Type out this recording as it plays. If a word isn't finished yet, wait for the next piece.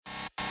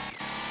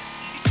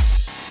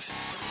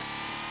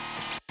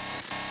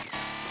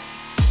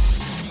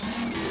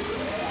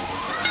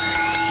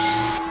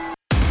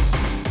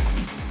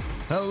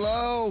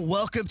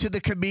Welcome to the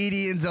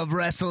Comedians of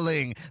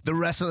Wrestling, the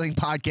wrestling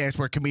podcast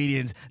where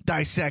comedians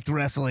dissect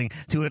wrestling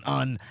to an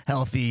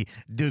unhealthy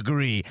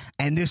degree.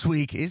 And this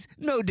week is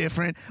no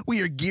different.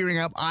 We are gearing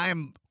up.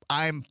 I'm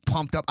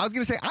pumped up. I was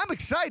going to say I'm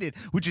excited,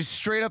 which is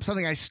straight up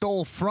something I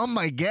stole from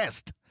my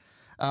guest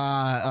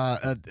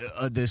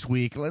this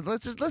week.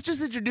 Let's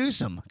just introduce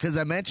him because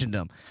I mentioned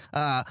him.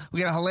 We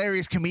got a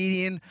hilarious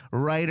comedian,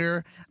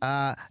 writer,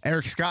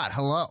 Eric Scott.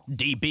 Hello,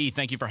 DB.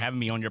 Thank you for having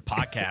me on your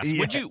podcast.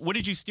 Yeah. What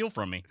did you steal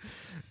from me?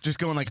 Just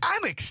going like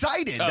I'm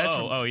excited.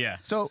 Yeah.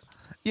 So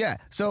yeah.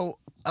 So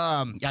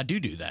Yeah, I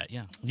do that.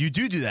 Yeah. you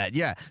do that.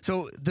 Yeah.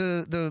 So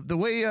the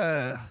way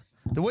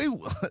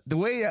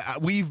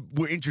we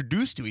were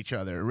introduced to each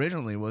other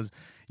originally was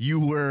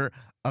you were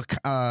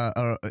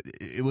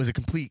it was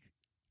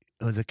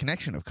a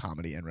connection of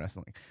comedy and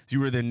wrestling. So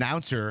you were the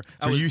announcer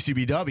for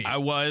UCBW. I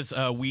was.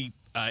 In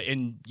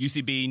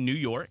UCB New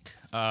York.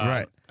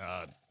 Right.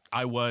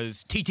 I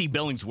was TT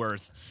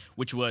Billingsworth,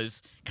 which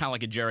was kind of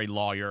like a Jerry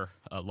Lawler.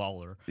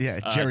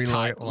 Yeah, Jerry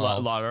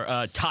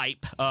Lawler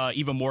type.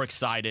 Even more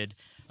excited.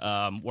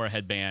 Wore a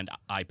headband,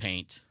 eye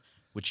paint,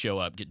 would show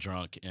up, get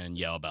drunk, and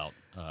yell about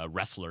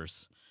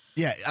wrestlers.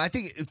 Yeah, I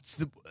think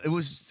it's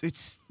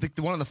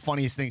one of the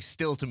funniest things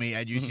still to me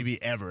at UCB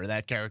ever.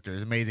 That character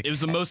is amazing. It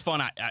was the most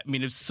fun. I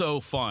mean, it was so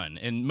fun.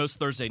 And most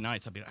Thursday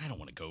nights, I'd be like, I don't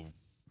want to go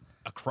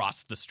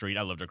across the street.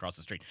 I lived across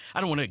the street.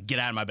 I don't want to get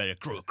out of my bed and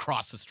go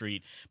across the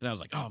street. But then I was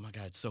like, oh my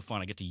God, it's so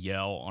fun. I get to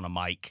yell on a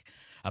mic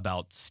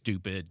about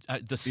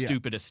the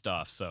stupidest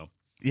stuff. So.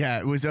 Yeah,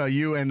 it was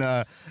you and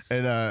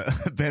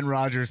Ben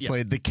Rogers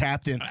played the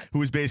captain, who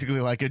was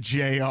basically like a JR.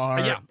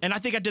 Yeah, and I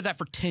think I did that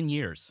for 10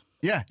 years.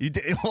 Yeah, you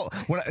did. Well,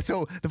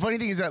 so the funny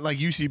thing is that like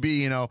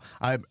UCB,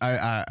 I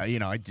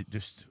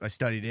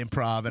studied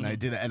improv and I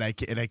did and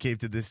I came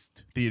to this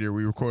theater.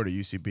 We recorded at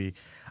UCB.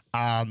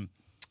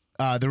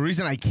 The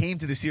reason I came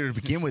to this theater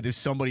to begin with is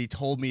somebody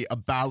told me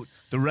about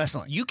the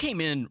wrestling. You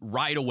came in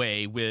right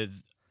away with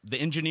the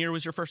engineer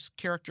was your first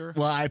character.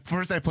 Well, I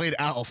played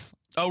Alf.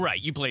 Oh,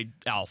 right. You played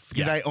Alf.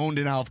 Because I owned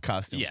an Alf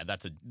costume. Yeah,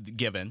 that's a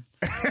given.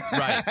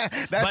 Right.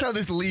 That's how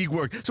this league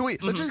works. So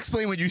wait, let's just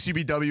explain what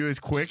UCBW is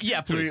quick.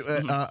 Yeah, please.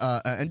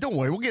 And don't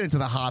worry, we'll get into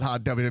the hot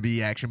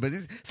WWE action, but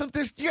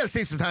you got to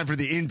save some time for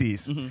the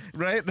indies,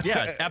 right?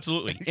 Yeah,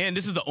 absolutely. And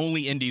this is the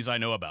only indies I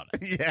know about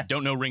it. Yeah.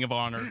 Don't know Ring of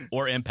Honor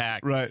or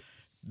Impact. Right.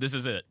 This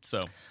is it. So.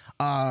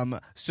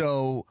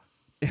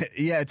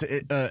 Yeah, it's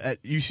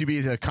at UCB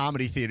is a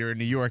comedy theater in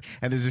New York,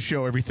 and there's a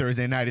show every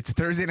Thursday night. It's a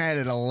Thursday night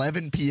at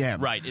 11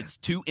 p.m. Right. It's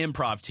 2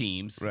 improv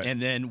teams, right.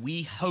 And then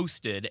we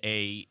hosted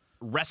a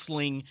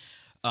wrestling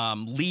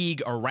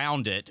league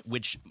around it,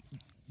 which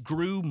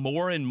grew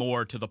more and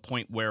more to the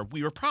point where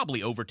we were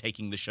probably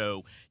overtaking the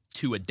show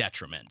to a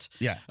detriment.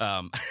 Yeah.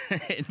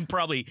 And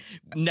probably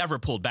never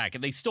pulled back.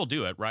 And they still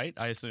do it, right?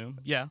 I assume.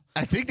 Yeah.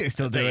 I think they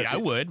still do it. I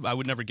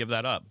would never give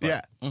that up.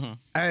 But, yeah.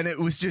 And it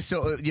was just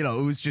so,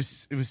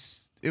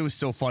 it was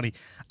so funny.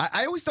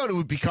 I always thought it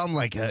would become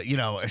like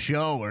a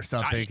show or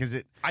something because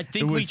I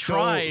think it was we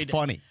tried. So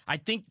funny. I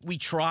think we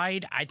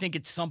tried. I think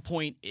at some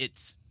point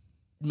it's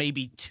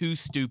maybe too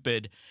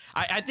stupid.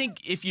 I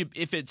think if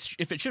it should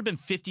have been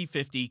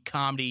 50-50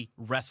 comedy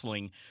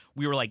wrestling,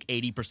 we were like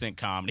 80%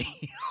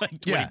 comedy, like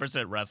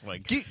 20%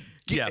 wrestling.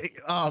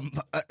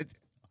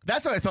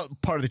 That's what I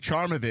thought part of the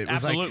charm of it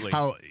was. Absolutely. Like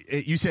how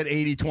you said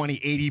 80-20,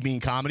 80 being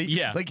comedy.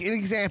 Yeah. Like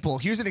here's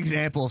an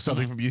example of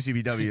something from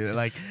UCBW.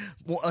 Like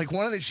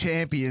one of the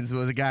champions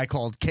was a guy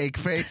called Cake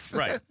Face.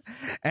 Right.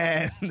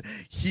 And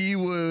he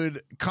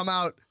would come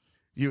out,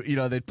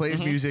 they'd play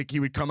his music. He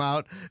would come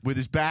out with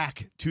his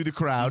back to the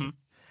crowd.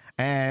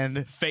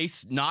 And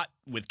face not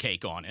with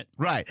cake on it.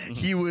 Right.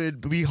 He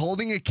would be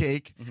holding a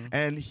cake,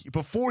 and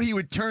before he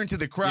would turn to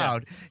the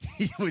crowd,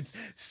 he would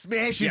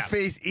smash his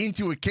face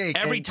into a cake.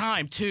 Every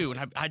time, too. And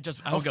I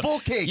would go, full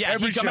cake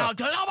every he'd come show. out and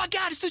go, oh, my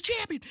God, it's the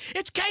champion.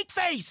 It's Cake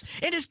Face.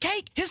 And his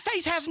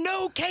face has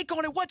no cake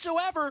on it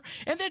whatsoever.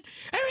 And then,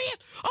 there he is.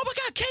 Oh, my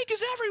God, cake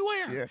is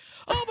everywhere. Yeah.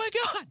 Oh, my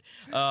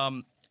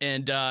God.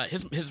 And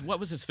his what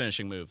was his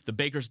finishing move? The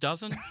Baker's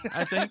Dozen,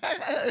 I think.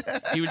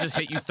 He would just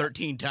hit you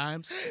 13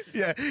 times.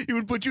 Yeah, he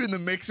would put you in the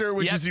mixer,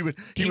 which is he would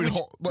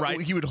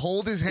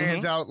hold his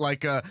hands out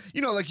like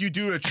like you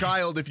do to a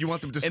child if you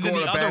want them to and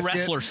score a basket. And then the other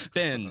wrestler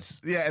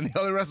spins. Yeah, and the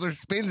other wrestler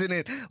spins in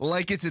it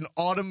like it's an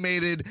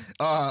automated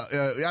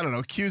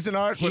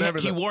Cuisinart, whatever.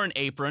 He wore an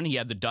apron. He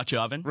had the Dutch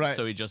oven, right?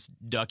 So he just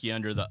duck you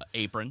under the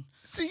apron.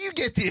 So you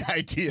get the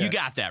idea. You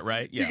got that,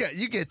 right? Yeah.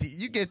 You get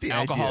the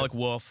Alcoholic idea.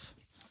 Wolf.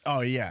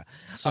 Oh, yeah.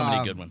 So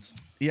many good ones.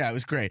 Yeah, it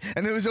was great.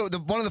 And there was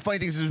one of the funny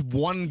things is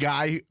one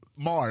guy,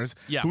 Mars,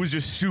 who was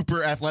just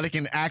super athletic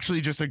and actually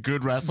just a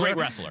good wrestler. Great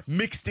wrestler.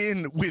 Mixed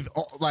in with,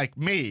 like,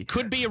 me.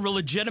 Could be a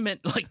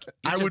legitimate, like...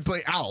 I would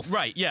play Alf.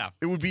 Right, yeah.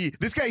 It would be...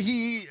 This guy,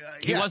 he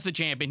was the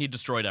champion. He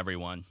destroyed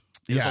everyone.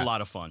 It was a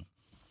lot of fun.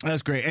 That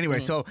was great. Anyway,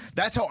 so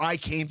that's how I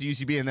came to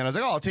UCB, and then I was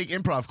like, I'll take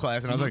improv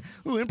class. And I was like,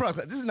 ooh, improv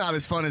class. This is not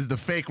as fun as the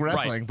fake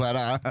wrestling,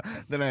 but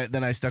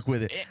then I stuck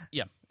with it.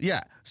 Yeah.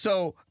 Yeah.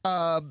 So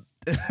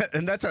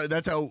and that's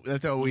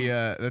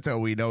how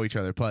we know each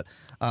other. But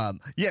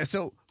yeah,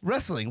 so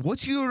wrestling.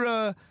 What's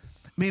your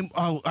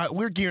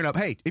we're gearing up.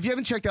 Hey, if you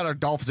haven't checked out our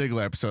Dolph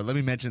Ziggler episode, let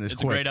me mention this.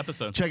 It's a great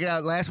episode. Check it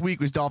out. Last week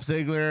was Dolph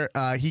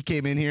Ziggler. He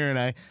came in here,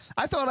 and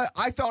I thought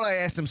I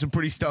asked him some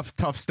pretty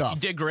tough stuff.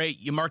 You did great.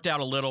 You marked out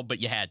a little, but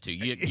you had to.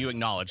 You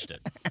acknowledged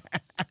it.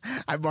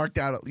 I marked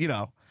out, You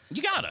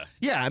gotta.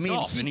 Yeah, I mean,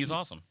 Dolph, and he's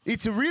awesome.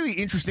 It's a really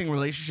interesting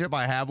relationship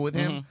I have with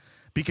him.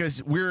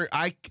 Because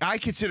I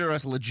consider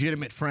us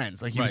legitimate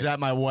friends. Like, he was at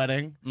my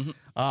wedding.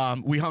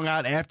 We hung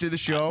out after the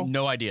show.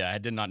 No idea. I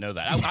did not know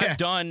that. I've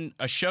done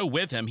a show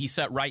with him. He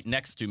sat right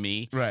next to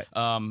me. Right.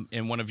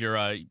 In one of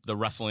your the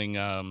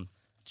wrestling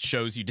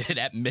shows you did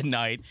at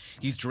midnight.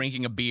 He's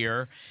drinking a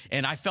beer,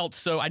 and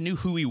I knew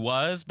who he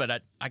was,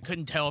 but I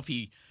couldn't tell if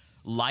he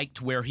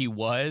liked where he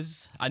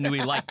was. I knew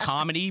he liked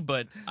comedy,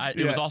 but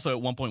it was also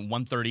at one point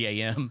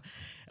 1:30 a.m.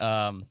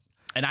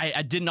 And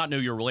I did not know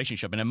your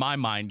relationship. And in my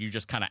mind, you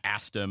just kind of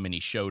asked him and he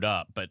showed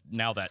up. But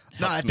now that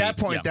helps at that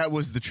point, that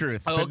was the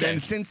truth. Oh, but okay.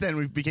 then since then,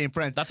 we became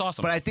friends. That's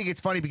awesome. But I think it's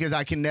funny because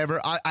I can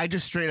never. I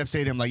just straight up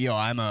say to him, like, yo,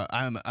 I'm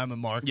a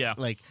mark. Yeah.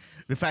 Like,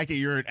 the fact that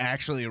you're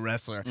actually a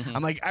wrestler.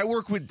 I'm like, I've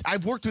worked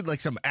with like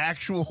some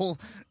actual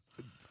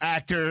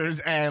actors,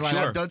 and like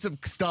I've done some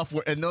stuff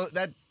where, and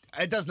that.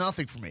 It does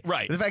nothing for me.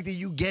 Right. The fact that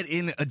you get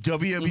in a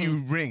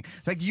WWE ring,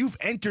 like you've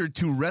entered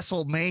to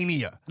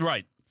WrestleMania.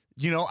 Right.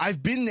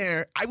 I've been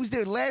there. I was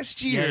there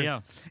last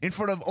year in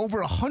front of over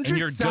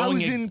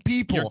 100,000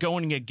 people. You're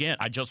going again.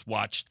 I just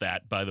watched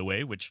that, by the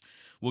way, which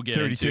we'll get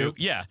 32? into.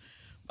 Yeah.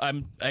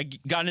 I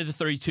got into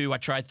 32. I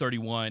tried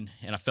 31,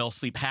 and I fell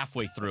asleep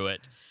halfway through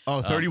it.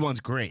 Oh,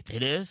 31's great.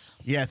 It is?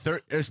 Yeah,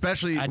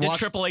 especially... I did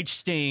Triple H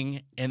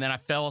Sting, and then I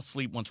fell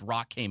asleep once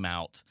Rock came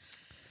out.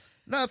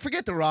 No,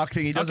 forget the Rock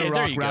thing. He does a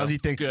Rock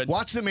Rousey thing. Good.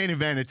 Watch the main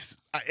event.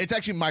 It's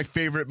actually my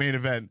favorite main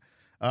event.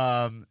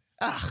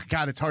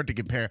 God, it's hard to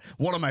compare.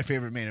 One of my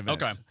favorite main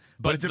events. Okay.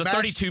 But it's the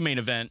 32 main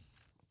event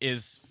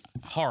is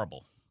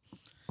horrible.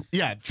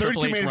 Yeah,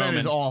 32 main event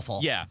is awful.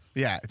 Yeah.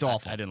 Yeah, it's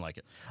awful. I didn't like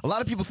it. A lot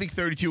of people think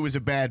 32 was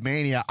a bad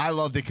Mania. I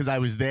loved it because I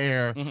was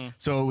there,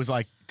 so it was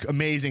like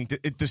amazing.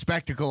 The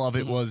spectacle of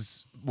it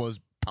was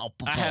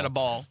palpable. I had a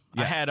ball.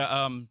 Yeah. I had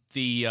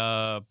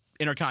the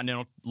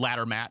Intercontinental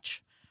ladder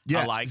match.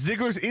 Yeah, I like.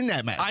 Ziggler's in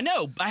that match. I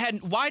know.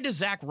 Why does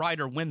Zack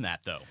Ryder win that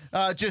though?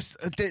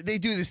 They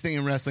do this thing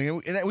in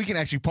wrestling, and we can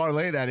actually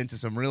parlay that into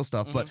some real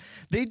stuff. But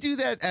they do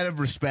that out of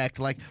respect.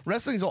 Like,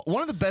 wrestling's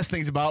one of the best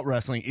things about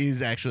wrestling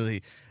is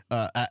actually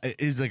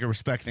is like a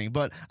respect thing.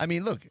 But I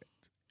mean, look.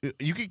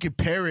 You can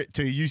compare it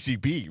to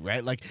UCB,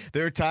 right? Like,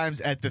 there are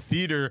times at the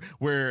theater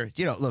where,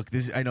 look,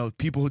 I know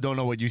people who don't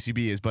know what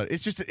UCB is, but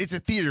it's a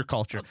theater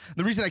culture.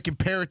 The reason I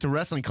compare it to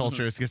wrestling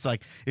culture is it's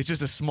like, it's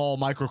just a small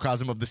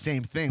microcosm of the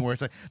same thing, where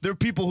it's like, there are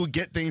people who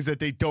get things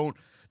that they don't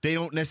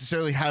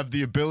necessarily have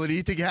the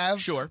ability to have.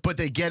 Sure. But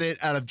they get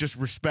it out of just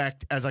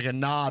respect as like a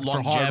nod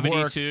for hard Longevity,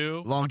 work.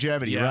 too.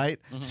 Longevity, Yeah. right?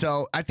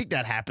 So I think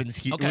that happens.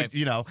 Okay.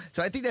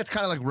 So I think that's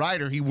kind of like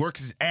Ryder. He works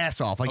his ass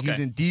off. Like, he's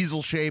in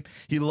diesel shape.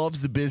 He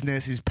loves the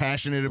business. He's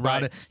passionate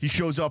about it. He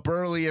shows up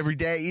early every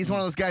day. He's one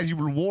of those guys, you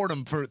reward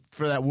him for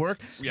that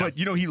work. Yeah. But,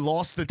 he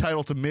lost the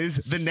title to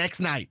Miz the next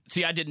night.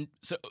 See, I didn't.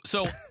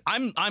 So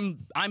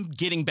I'm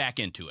getting back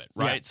into it,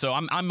 right? Yeah. So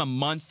I'm a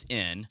month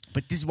in.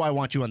 But this is why I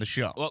want you on the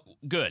show. Well,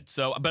 good.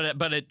 So,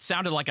 but it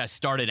sounded like I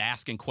started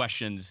asking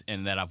questions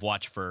and that I've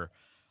watched for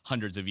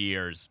hundreds of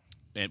years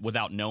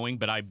without knowing.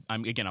 But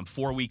I'm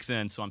 4 weeks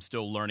in, so I'm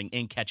still learning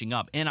and catching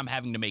up, and I'm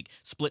having to make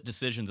split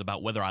decisions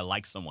about whether I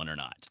like someone or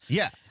not.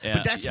 Yeah,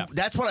 but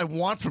that's what I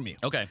want from you.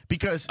 Okay,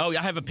 because I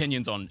have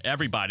opinions on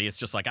everybody. It's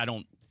just like I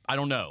don't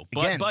know.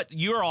 Again, but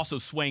you're also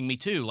swaying me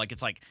too. Like,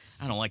 it's like,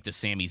 I don't like the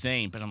Sami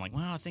Zayn, but I'm like,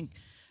 well, I think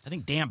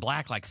Dan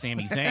Black likes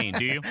Sami Zayn.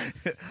 Do you?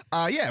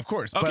 Yeah, of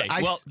course. Okay,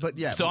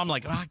 So I'm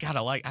like,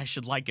 I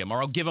should like him,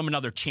 or I'll give him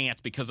another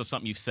chance because of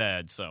something you've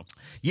said. So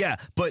yeah,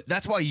 but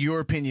that's why your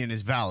opinion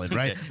is valid,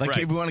 right? Like,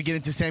 if we want to get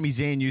into Sami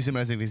Zayn, use him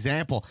as an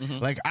example.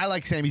 Like, I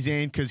like Sami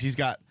Zayn because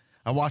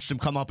I watched him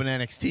come up in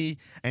NXT,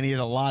 and he has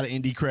a lot of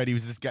indie cred. He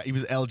was this guy. He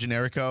was El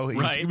Generico.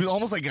 He was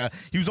almost like a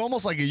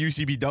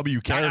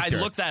UCBW character. I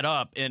looked that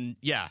up, and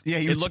he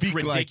would looked speak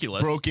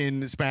ridiculous. Like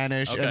broken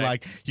Spanish, and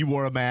like he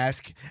wore a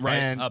mask, right?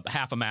 And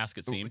half a mask,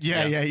 it seemed.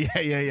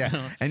 Yeah.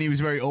 And he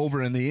was very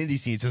over in the indie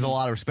scene. So there's a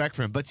lot of respect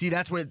for him. But see,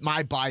 that's where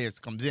my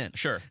bias comes in.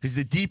 Sure, because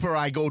the deeper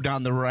I go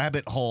down the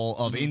rabbit hole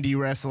of indie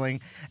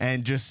wrestling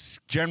and just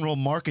general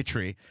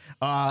marketry,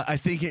 I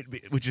think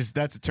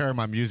that's a term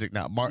I'm using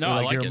now.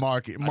 I like it.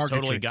 Marketry.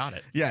 Totally got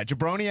it. Yeah,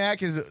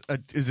 jabroniac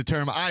is a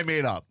term I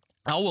made up.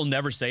 I will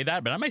never say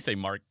that, but I may say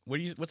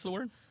what's the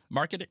word?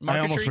 Marketry? I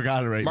almost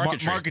forgot it already.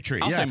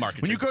 Marketry. I'll say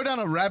marketry. When you go down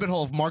a rabbit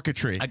hole of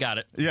marketry. I got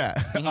it. Yeah.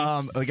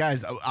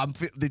 Guys,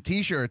 the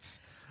t-shirts.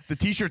 The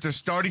t-shirts are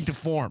starting to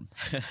form.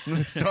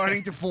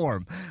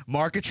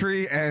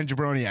 Marketry and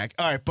jabroniac.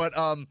 All right, but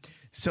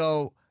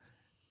so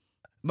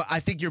I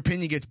think your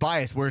opinion gets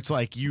biased where it's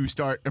like you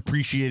start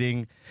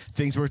appreciating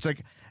things where it's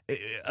like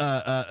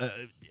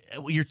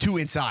you're too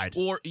inside.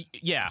 Or,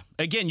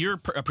 again, you're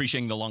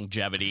appreciating the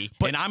longevity,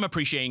 and I'm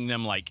appreciating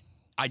them like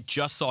I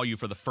just saw you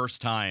for the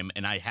first time,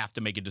 and I have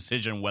to make a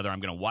decision whether I'm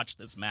going to watch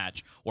this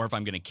match or if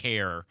I'm going to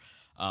care.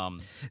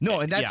 No,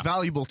 and that's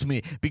valuable to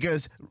me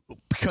because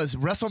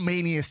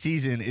WrestleMania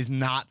season is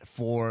not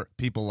for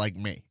people like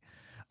me.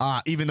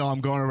 Even though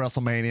I'm going to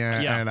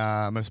WrestleMania and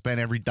I'm going to spend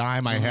every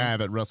dime I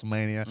have at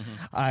WrestleMania,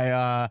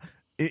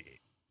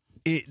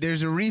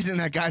 there's a reason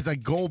that guys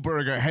like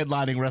Goldberg are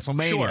headlining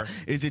WrestleMania. Sure.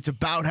 It's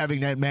about having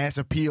that mass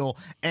appeal,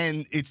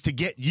 and it's to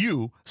get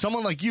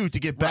someone like you, to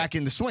get back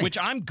in the swing. Which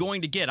I'm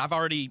going to get. I've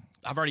already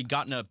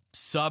gotten a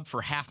sub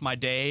for half my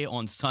day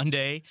on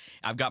Sunday.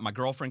 I've got my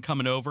girlfriend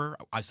coming over.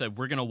 I said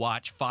we're going to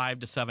watch 5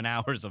 to 7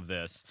 hours of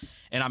this,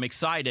 and I'm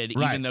excited.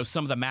 Right. Even though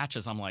some of the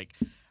matches, I'm like,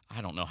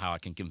 I don't know how I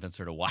can convince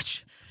her to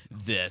watch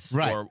this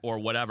or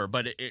whatever.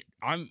 But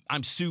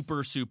I'm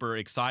super, super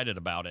excited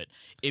about it.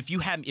 If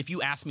you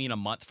ask me in a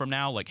month from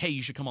now, like, hey,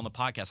 you should come on the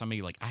podcast, I'm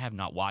maybe like, I have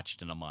not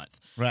watched in a month.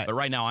 Right. But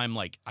right now I'm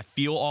like, I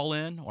feel all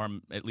in, or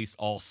I'm at least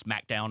all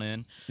SmackDown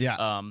in.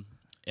 Yeah.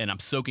 And I'm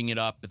soaking it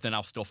up, but then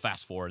I'll still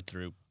fast forward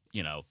through,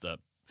 the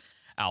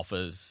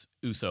Alpha's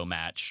Uso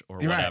match or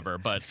whatever.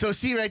 Right. But so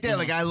see right there,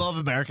 like, I love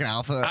American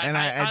Alpha, and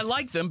I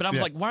like them, but I'm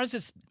like, why is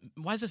this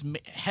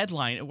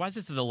headline? Why is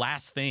this the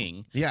last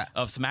thing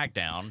of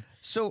SmackDown?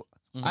 So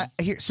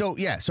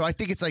So I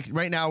think it's like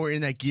right now we're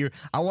in that gear.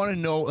 I want to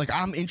know, like,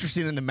 I'm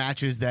interested in the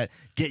matches that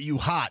get you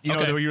hot. You know,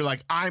 where you're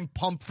like, I'm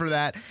pumped for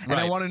that, and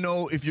I want to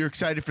know if you're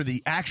excited for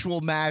the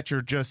actual match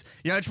or just,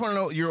 I just want to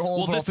know your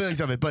whole feelings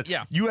of it. But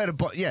you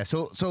had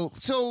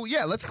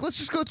let's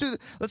just go through.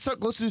 Let's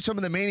go through some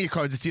of the Mania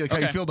cards and see like how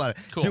you feel about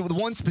it. Cool. The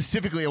one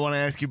specifically I want to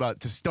ask you about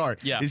to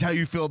start is how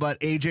you feel about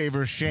AJ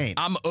versus Shane.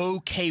 I'm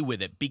okay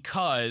with it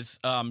because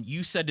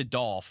you said to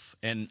Dolph,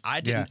 and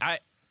I didn't.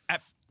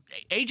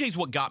 AJ's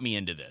what got me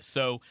into this.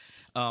 So,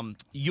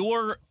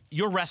 your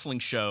wrestling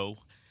show,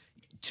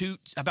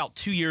 about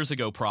 2 years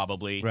ago,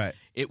 probably. Right.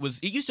 It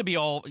used to be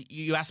all,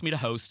 you asked me to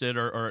host it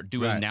or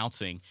do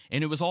announcing,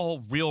 and it was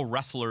all real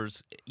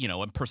wrestlers,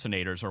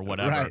 impersonators or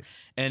whatever. Right.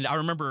 And I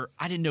remember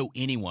I didn't know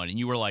anyone, and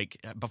you were like,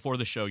 before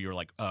the show, you were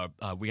like,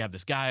 we have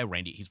this guy,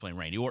 Randy. He's playing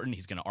Randy Orton.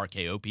 He's going to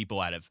RKO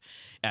people out of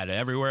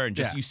everywhere, and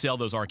just you sell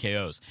those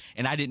RKOs.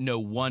 And I didn't know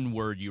one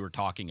word you were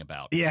talking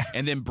about. Yeah.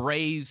 And then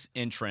Bray's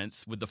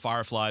entrance with the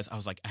Fireflies, I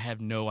was like, I have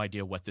no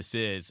idea what this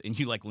is. And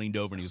he like leaned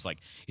over and he was like,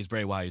 he's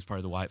Bray Wyatt. He's part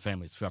of the Wyatt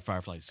family. It's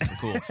Fireflies. Super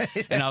cool.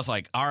 And I was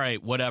like, all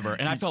right, whatever.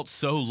 And I felt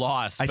so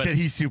lost. I said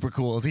he's super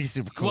cool. He's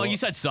super cool. Well, you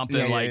said something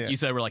you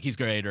said we're like, he's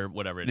great or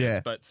whatever it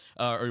is, but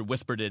or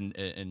whispered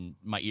in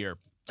my ear.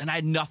 And I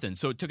had nothing.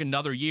 So it took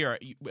another year.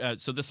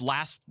 So this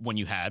last one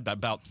you had,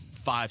 about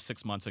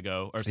 5-6 months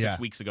ago or 6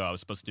 weeks ago, I was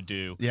supposed to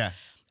do. Yeah.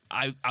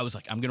 I was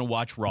like, I'm going to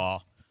watch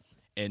Raw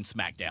and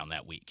SmackDown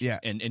that week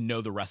and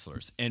know the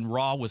wrestlers. And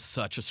Raw was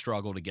such a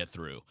struggle to get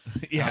through.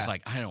 I was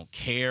like, I don't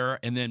care.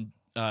 And then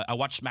I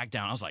watched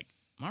SmackDown. I was like,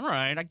 all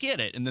right, I get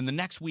it. And then the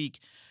next week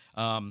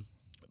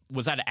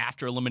was that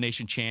after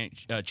Elimination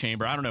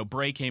Chamber? I don't know.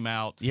 Bray came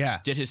out,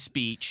 did his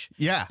speech.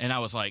 Yeah. And I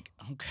was like,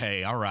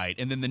 okay, all right.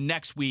 And then the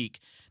next week,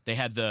 they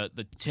had the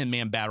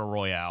 10-man Battle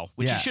Royale,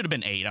 which it should have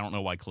been 8. I don't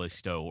know why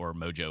Kalisto or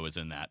Mojo is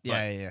in that. But,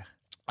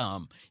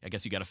 I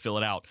guess you got to fill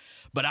it out.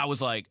 But I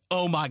was like,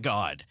 oh, my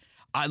God.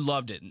 I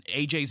loved it. And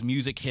AJ's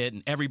music hit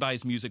and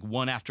everybody's music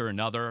one after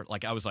another.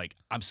 Like, I was like,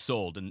 I'm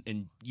sold.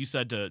 And you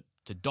said to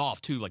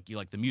Dolph, too, like, you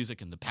like the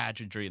music and the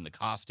pageantry and the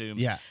costume.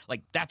 Yeah.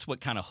 Like, that's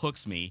what kind of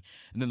hooks me.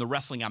 And then the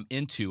wrestling, I'm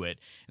into it.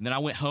 And then I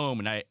went home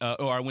and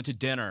I went to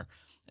dinner.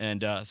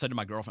 And said to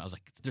my girlfriend, I was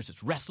like, there's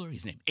this wrestler,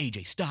 he's named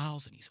AJ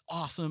Styles, and he's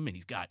awesome, and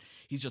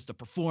he's just a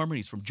performer,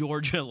 he's from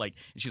Georgia. Like,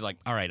 and she's like,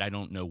 all right, I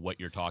don't know what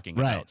you're talking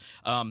about.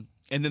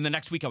 And then the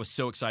next week I was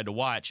so excited to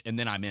watch, and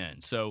then I'm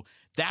in. So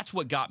that's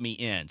what got me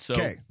in. So,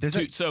 you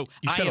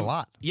said a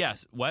lot.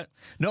 Yes. What?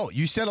 No,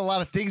 you said a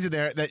lot of things in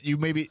there that you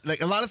maybe,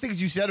 like, a lot of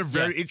things you said are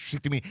very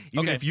interesting to me,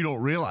 even if you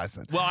don't realize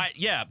it. Well,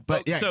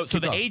 so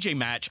the AJ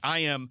match,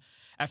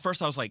 at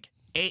first I was like,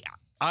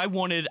 I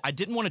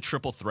didn't want a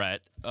triple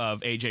threat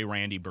of AJ,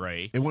 Randy,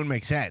 Bray. It wouldn't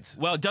make sense.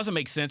 Well, it doesn't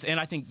make sense, and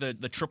I think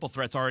the triple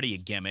threat's already a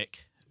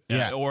gimmick.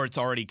 Or it's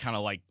already kind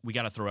of like, we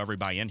got to throw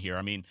everybody in here.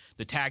 I mean,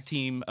 the tag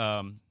team,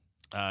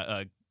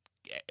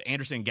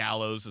 Anderson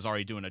Gallows is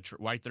already doing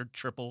they're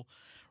triple,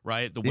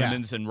 right? The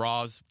women's and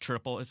Raw's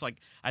triple. It's like,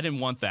 I didn't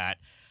want that.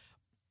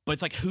 But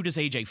it's like, who does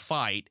AJ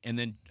fight? And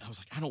then I was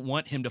like, I don't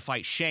want him to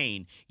fight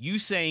Shane. You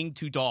saying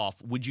to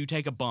Dolph, would you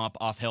take a bump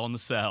off Hell in the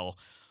Cell?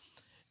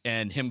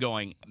 And him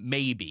going,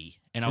 maybe.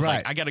 And I was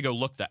like, I got to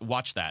go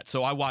watch that.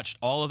 So I watched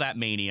all of that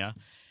Mania,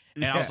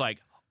 and I was like,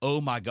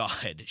 oh my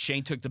God,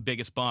 Shane took the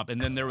biggest bump. And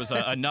then there was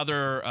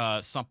another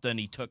something,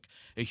 he took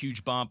a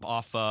huge bump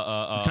off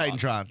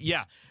Titantron.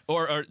 Yeah.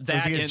 Or that.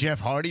 Was he against Jeff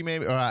Hardy,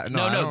 maybe?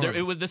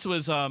 Or, this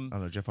was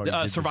Jeff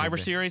Hardy Survivor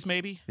Series,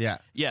 maybe? Yeah.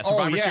 Yeah,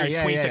 Survivor Series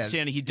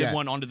 2016. He did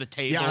one onto the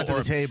table. Yeah, onto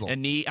the table.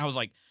 And I was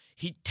like,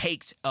 he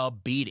takes a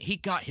beating. He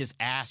got his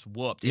ass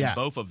whooped in Yeah.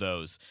 both of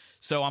those.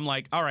 So I'm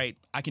like, all right,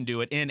 I can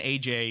do it. And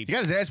AJ, He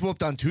got his ass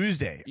whooped on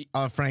Tuesday,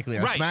 frankly,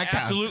 on Right, SmackDown.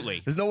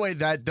 absolutely. There's no way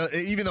that,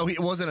 even though it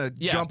wasn't a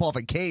Yeah. jump off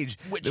a cage,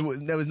 there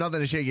was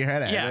nothing to shake your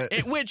head at.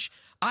 yeah, which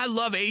I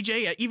love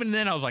AJ. Even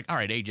then, I was like, all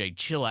right, AJ,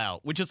 chill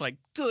out. Which is like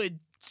good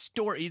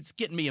story. It's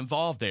getting me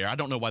involved there. I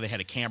don't know why they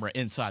had a camera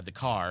inside the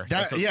car.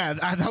 That's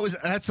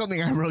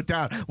something I wrote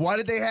down. Why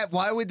would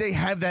they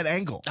have that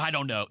angle? I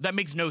don't know. That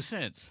makes no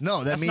sense.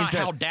 No, that's means not that,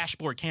 how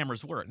dashboard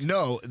cameras work.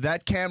 No,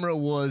 that camera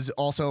was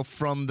also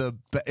from the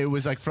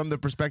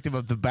perspective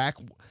of the back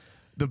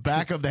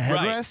of the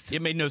headrest. Right.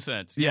 It made no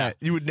sense. Yeah,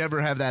 you would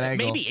never have that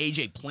angle. Maybe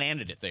AJ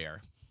planted it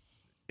there.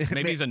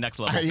 Maybe he's a next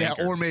level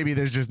thinker. Or maybe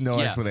there's just no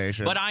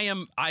explanation. But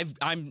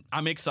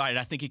I'm excited.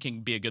 I think it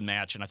can be a good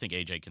match, and I think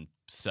AJ can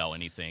sell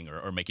anything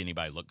or make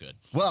anybody look good.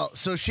 Well,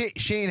 so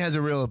Shane has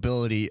a real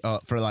ability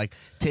for like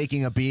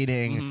taking a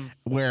beating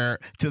where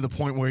to the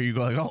point where you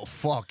go like, oh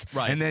fuck,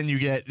 right. And then you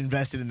get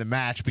invested in the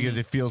match because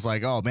it feels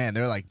like, oh man,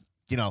 they're like,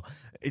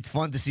 it's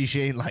fun to see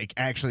Shane like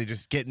actually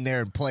just get in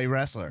there and play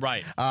wrestler.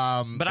 Right.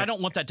 But I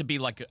don't want that to be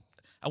like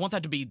I want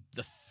that to be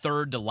the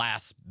third to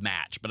last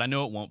match, but I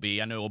know it won't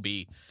be. I know it'll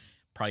be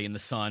probably in the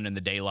sun and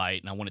the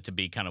daylight, and I want it to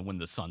be kind of when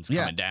the sun's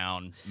coming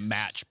down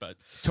match. But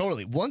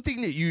totally, one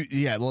thing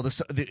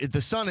that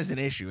the sun is an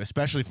issue,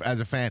 especially as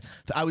a fan.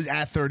 I was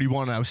at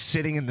 31 and I was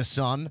sitting in the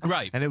sun,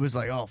 right, and it was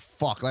like, oh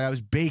fuck, like I was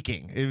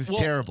baking. It was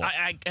terrible.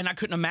 I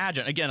couldn't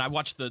imagine. Again, I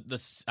watched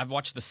I've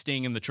watched the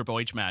Sting and the Triple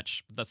H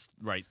match. That's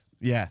right.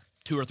 Yeah,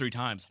 2 or 3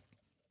 times.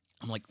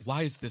 I'm like,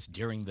 why is this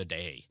during the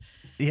day?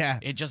 Yeah,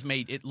 it just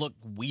made it look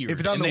weird. If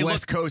it's on the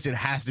West Coast, it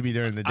has to be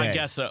during the day. I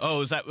guess so.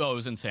 It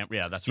was in San.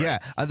 Yeah, that's right.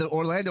 Yeah, the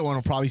Orlando one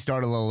will probably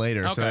start a little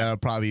later, so that'll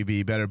probably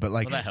be better. But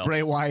like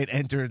Bray Wyatt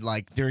entered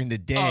like during the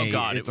day. Oh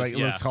god, it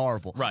looks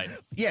horrible. Right.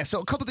 Yeah. So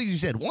a couple things you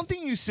said. One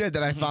thing you said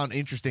that I found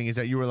interesting is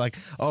that you were like,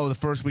 oh, the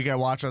first week I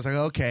watched, I was like,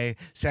 okay.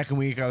 Second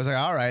week, I was like,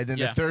 all right. Then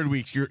the third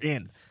week, you're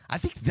in. I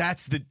think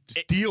that's the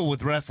deal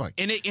with wrestling.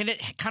 And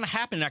it kind of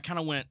happened. I kind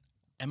of went,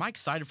 am I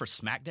excited for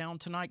SmackDown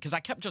tonight? Because I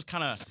kept just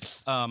kind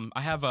of,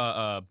 I have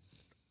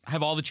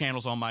all the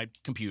channels on my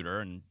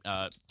computer and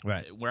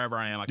wherever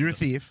I am. You're a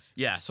thief.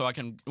 Yeah, so I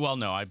can. Well,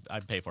 no, I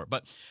pay for it,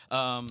 but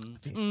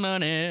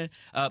money.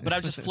 But I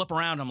would just flip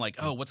around. I'm like,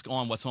 oh,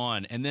 what's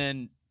on? And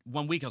then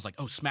one week I was like,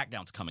 oh,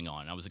 SmackDown's coming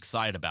on. I was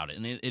excited about it,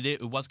 and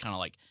it was kind of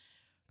like,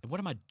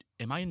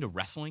 am I into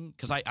wrestling?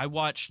 Because I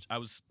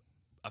was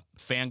a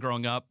fan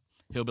growing up.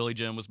 Hillbilly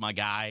Jim was my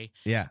guy.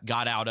 Yeah.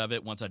 Got out of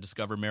it once I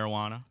discovered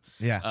marijuana.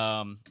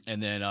 Yeah.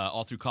 And then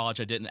all through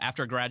college I didn't.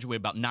 After I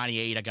graduated about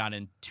 98, I got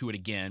into it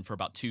again for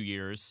about 2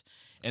 years.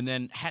 And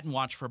then hadn't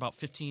watched for about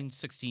 15,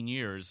 16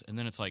 years. And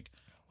then it's like,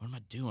 what am I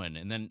doing?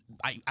 And then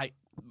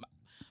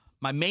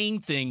my main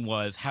thing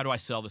was, how do I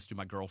sell this to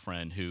my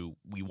girlfriend who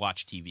we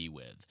watch TV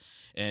with?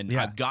 And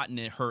I've gotten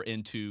her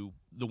into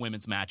the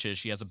women's matches.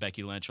 She has a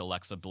Becky Lynch,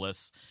 Alexa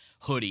Bliss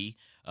hoodie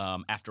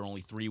after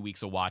only 3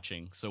 weeks of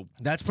watching. So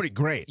that's pretty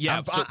great.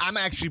 Yeah, I'm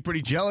actually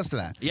pretty jealous of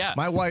that. Yeah,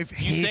 my wife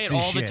hates you say it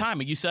all shit. the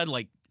time. You said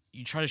like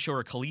you try to show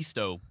her a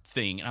Kalisto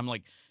thing, and I'm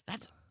like,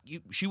 that's.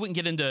 She wouldn't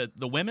get into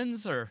the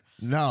women's, or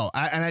no?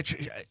 I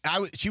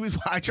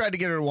tried to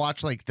get her to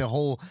watch like the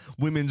whole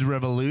women's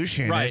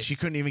revolution, right? And she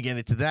couldn't even get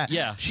into that.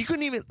 Yeah, she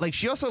couldn't even like.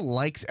 She also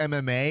likes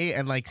MMA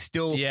and like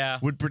still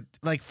would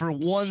like for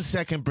 1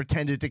 second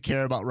pretended to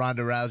care about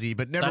Ronda Rousey,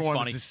 but never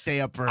wanted to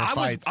stay up for her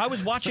fights. I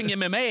was watching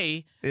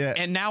MMA,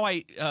 and now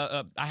I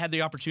had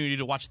the opportunity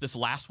to watch this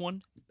last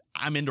one.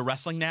 I'm into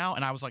wrestling now,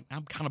 and I was like,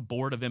 I'm kind of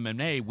bored of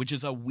MMA, which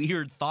is a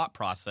weird thought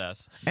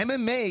process.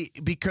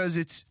 MMA because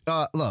it's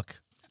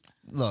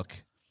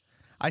Look,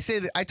 I say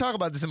that I talk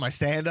about this in my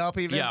stand-up.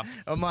 Even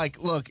I'm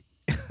like, look,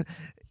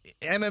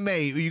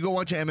 MMA. You go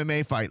watch an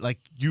MMA fight, like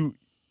you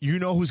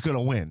know who's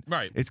gonna win.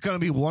 Right. It's gonna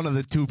be one of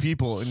the two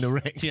people in the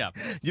ring. Yeah.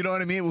 You know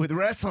what I mean? With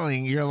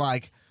wrestling, you're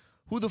like,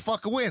 who the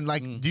fuck will win?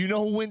 Like, do you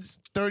know who wins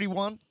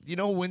 31? You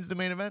know who wins the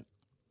main event?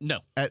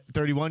 No. At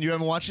 31, you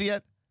haven't watched it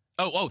yet?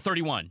 Oh,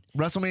 31.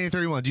 WrestleMania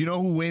 31. Do you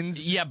know who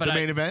wins? The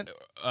main event?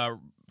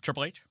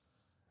 Triple H.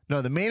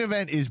 No, the main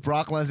event is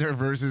Brock Lesnar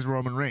versus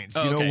Roman Reigns.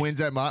 Do you know who wins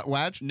that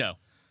match? No.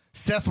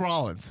 Seth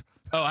Rollins.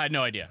 Oh, I had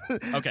no idea.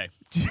 Okay.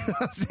 Do you know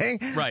what I'm saying?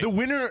 Right. The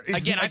winner is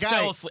again. I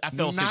fell asleep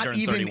not during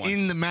even 31.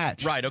 in the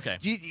match. Right. Okay.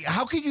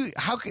 How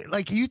could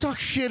like you talk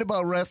shit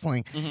about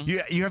wrestling?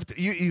 You have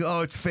to.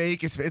 Oh, it's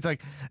fake. It's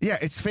like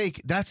it's fake.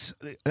 That's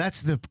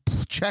the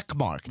check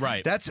mark.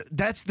 Right. That's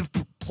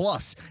the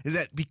plus is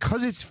that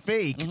because it's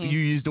fake. You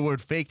use the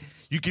word fake.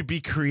 You could be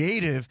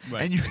creative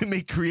and you can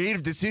make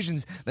creative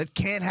decisions that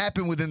can't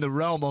happen within the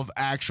realm of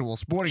actual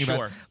sporting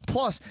events.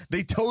 Plus,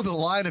 they toe the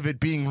line of it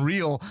being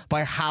real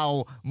by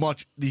how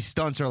much these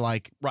stunts are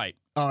like. Right.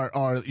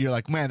 Are you're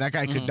like, man, that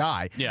guy could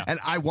die. Yeah. And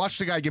I watched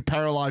the guy get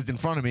paralyzed in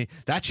front of me.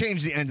 That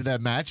changed the end of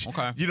that match.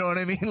 Okay. You know what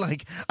I mean?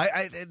 Like,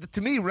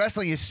 to me,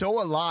 wrestling is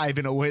so alive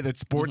in a way that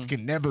sports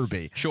can never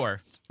be.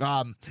 Sure.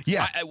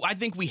 Yeah. I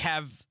think we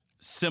have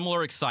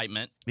similar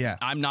excitement. Yeah.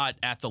 I'm not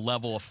at the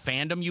level of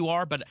fandom you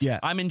are, but Yeah.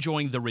 I'm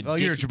enjoying the Oh,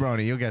 you're a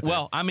jabroni. You'll get that.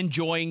 Well, I'm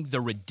enjoying the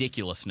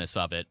ridiculousness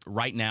of it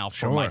right now for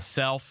Sure.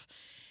 myself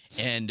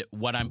and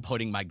what I'm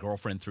putting my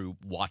girlfriend through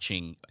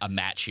watching a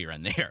match here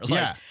and there.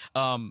 Yeah.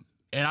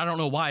 And I don't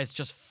know why. It's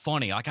just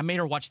funny. Like, I made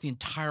her watch the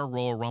entire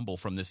Royal Rumble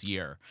from this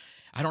year.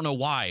 I don't know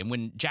why. And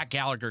when Jack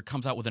Gallagher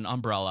comes out with an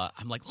umbrella,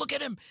 I'm like, look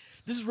at him.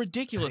 This is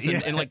ridiculous. And,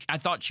 Yeah. and like, I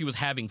thought she was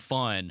having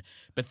fun,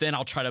 but then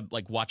I'll try to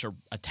like watch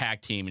a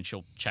tag team and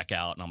she'll check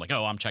out. And I'm like,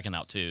 oh, I'm checking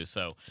out too.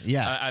 So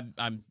Yeah.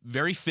 I'm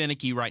very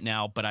finicky right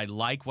now, but I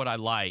like what I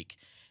like.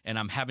 And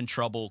I'm having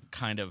trouble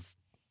kind of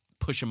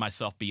pushing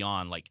myself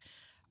beyond. Like,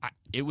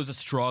 it was a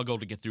struggle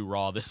to get through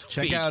Raw this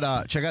week. check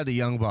out the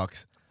Young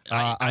Bucks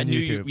I on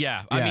knew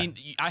YouTube. I mean,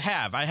 I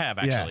have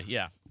actually.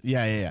 Yeah.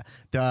 Yeah.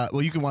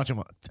 Well, you can watch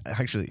them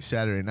actually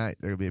Saturday night.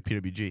 There'll be a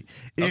PWG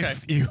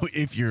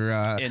if you're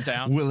in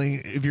town,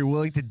 if you're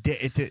willing to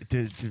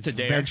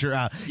dare. venture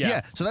out.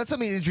 Yeah. So that's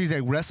something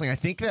interesting. Like wrestling, I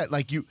think that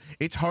like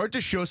it's hard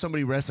to show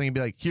somebody wrestling and be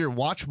like, here,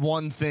 watch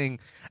one thing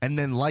and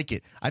then like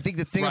it. I think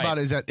the thing Right. about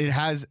it is that it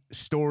has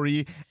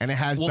story and it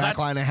has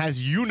backline, and it has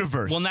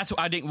universe. Well, and that's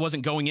what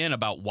wasn't going in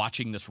about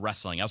watching this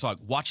wrestling. I was like,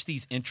 watch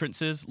these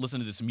entrances, listen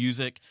to this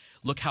music.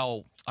 Look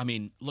how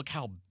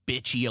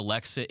bitchy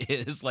Alexa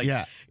is. Like,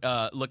 Yeah.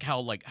 Look how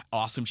like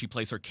awesome she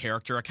plays her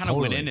character. I kind of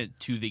went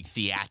into the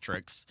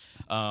theatrics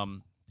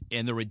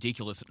and the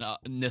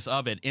ridiculousness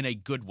of it in a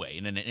good way,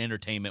 in an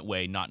entertainment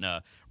way, not in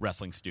a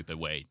wrestling stupid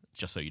way.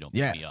 Just so you don't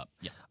beat me up.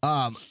 Yeah.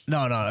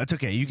 No, that's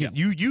okay. You can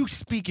you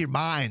speak your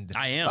mind.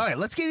 I am. All right,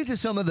 let's get into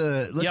some of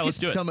the let's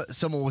do it.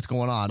 some of what's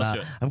going on.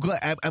 Let's do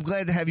it. I'm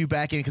glad to have you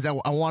back in because I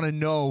want to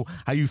know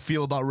how you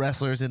feel about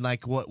wrestlers and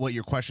like what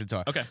your questions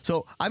are. Okay.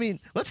 So I mean,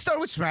 let's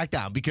start with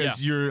SmackDown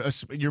because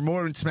you're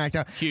more in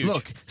SmackDown. Huge.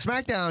 Look,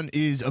 SmackDown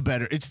is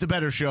it's the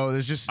better show.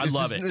 I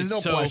love it. There's It's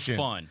no so question.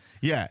 fun.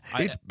 Yeah,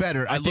 it's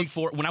better. I look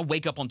for when I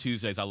wake up on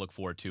Tuesdays. I look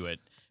forward to it.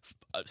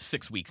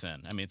 6 weeks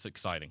in, I mean, it's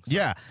exciting. So.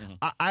 Yeah,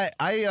 I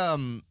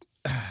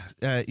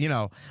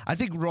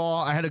think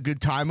Raw. I had a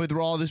good time with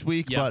Raw this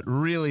week, but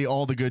really,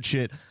 all the good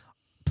shit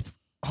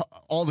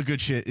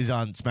is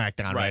on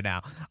SmackDown right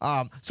now.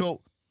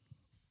 So,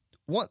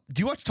 what do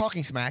you watch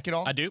Talking Smack at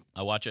all? I do.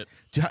 I watch it.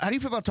 How do you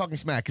feel about Talking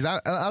Smack?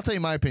 Because I'll tell you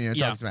my opinion on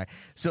Talking Smack.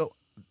 So,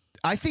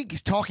 I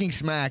think Talking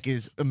Smack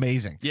is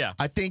amazing. Yeah,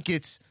 I think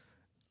it's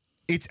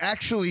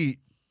actually.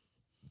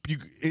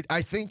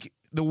 I think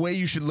the way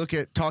you should look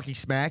at Talking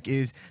Smack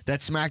is that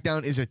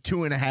SmackDown is a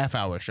 2.5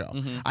 hour show.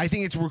 Mm-hmm. I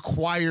think it's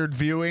required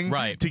viewing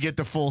to get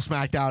the full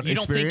SmackDown You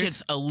experience. don't think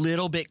it's a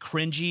little bit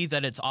cringy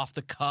that it's off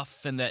the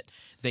cuff and that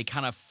they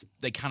kind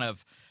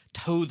of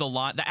toe the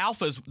line? The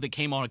Alphas that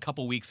came on a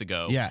couple weeks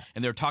ago,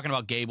 and they're talking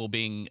about Gable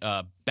being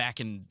back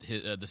in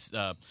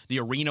the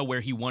arena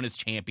where he won his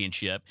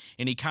championship,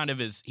 and he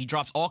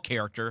drops all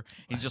character.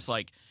 And he's just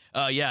like,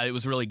 yeah, it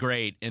was really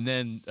great. And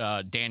then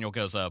Daniel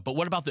goes, but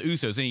what about the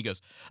Usos? And he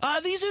goes,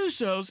 these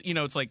Usos. You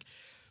know, it's like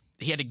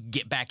he had to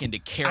get back into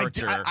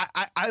character.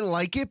 I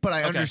like it, but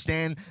I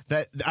understand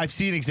that I've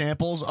seen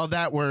examples of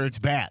that where it's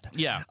bad.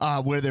 Yeah.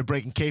 Where they're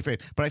breaking kayfabe.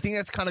 But I think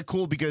that's kind of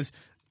cool because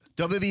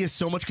WWE has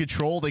so much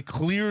control. They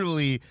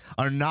clearly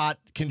are not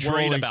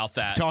controlling about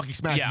that. Talking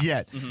Smack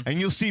yet. Mm-hmm. And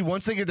you'll see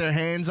once they get their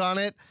hands on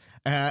it,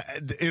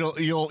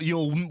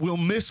 we'll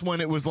miss when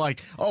it was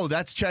like, oh,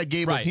 that's Chad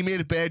Gable. Right. He made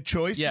a bad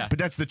choice, but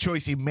that's the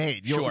choice he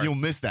made. You'll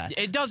miss that.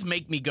 It does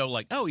make me go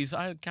like, oh,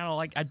 I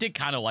did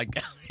kind of like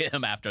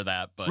him after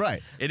that,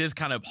 but it is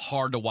kind of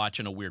hard to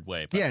watch in a weird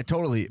way. But, yeah,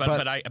 totally.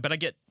 But I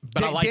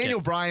like Daniel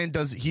it. Bryan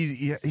does.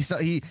 He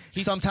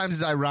sometimes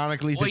is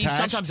ironically detached. He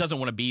sometimes doesn't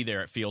want to be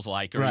there. It feels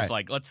like, or he's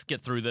like, let's get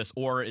through this,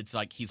 or it's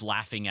like he's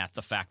laughing at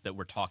the fact that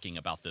we're talking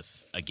about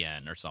this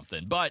again or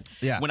something. But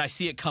when I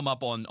see it come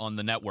up on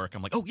the network,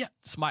 I'm like, oh yeah,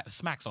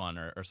 Smack's on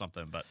or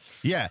something. But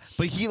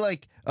but he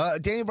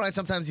Daniel Bryan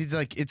sometimes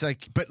it's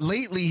like, but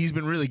lately he's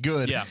been really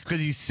good because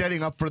he's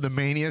setting up for the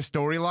Mania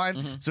storyline.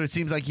 Mm-hmm. So it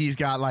seems like he's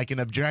got like an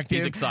objective.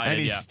 He's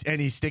excited, and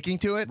he's sticking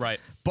to it. Right.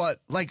 But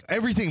like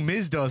everything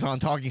Miz does on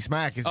Talking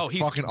Smack is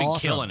he's fucking been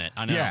awesome. Killing it.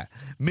 I know. Yeah,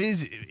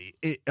 Miz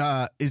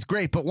is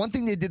great. But one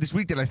thing they did this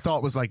week that I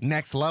thought was like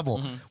next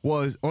level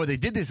was, or they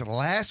did this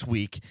last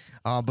week,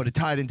 but it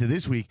tied into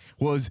this week,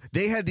 was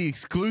they had the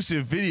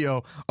exclusive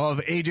video of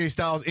AJ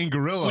Styles in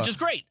Gorilla, which is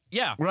great.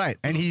 Yeah. Right.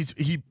 And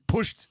he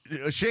pushed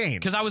Shane.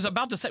 Because I was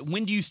about to say,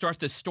 when do you start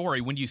this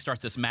story? When do you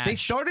start this match? They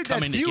started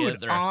that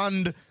feud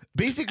on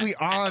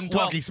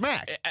Talking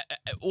Smack.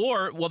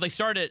 They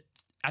started,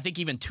 I think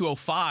even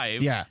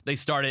 205. Yeah. They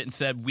started and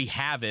said, we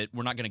have it.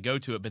 We're not going to go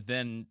to it. But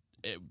then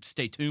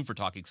stay tuned for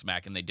Talking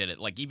Smack. And they did it.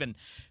 Like even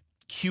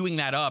queuing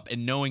that up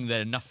and knowing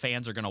that enough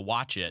fans are going to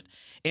watch it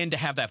and to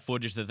have that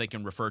footage that they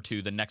can refer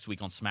to the next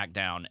week on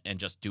SmackDown and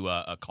just do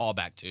a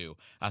callback to,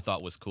 I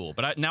thought was cool.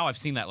 But now I've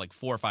seen that like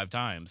 4 or 5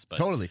 times. But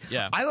totally.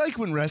 Yeah. I like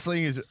when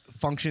wrestling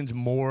functions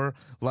more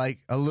like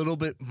a little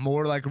bit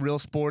more like real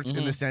sports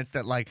in the sense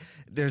that like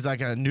there's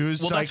like a news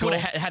cycle. That's what it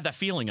had that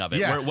feeling of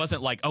it, where it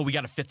wasn't like, oh, we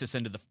got to fit this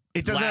into the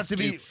It doesn't have to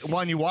be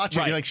when you watch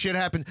it. Like shit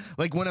happens.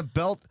 Like when a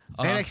belt,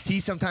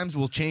 NXT sometimes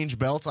will change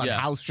belts on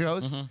house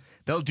shows.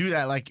 They'll do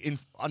that, like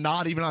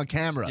not even on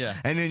camera. Yeah.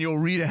 And then you'll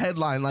read a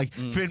headline like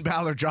Finn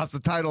Balor drops the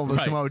title to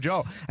Samoa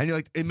Joe, and you're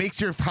like, it makes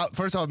your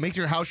first off, it makes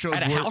your house shows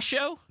At a house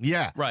show.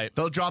 Yeah, Right.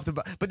 They'll drop the,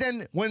 but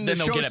then when the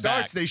show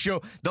starts,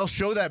 they'll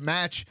show that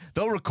match,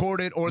 they'll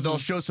record it, or they'll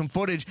show some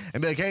footage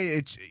and be like, hey,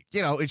 it's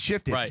it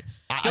shifted. Right.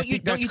 I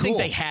think don't you cool.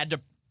 think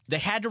they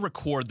had to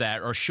record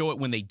that or show it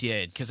when they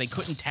did, because they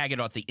couldn't tag it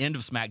at the end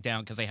of SmackDown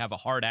because they have a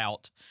hard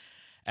out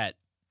at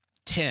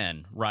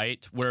 10,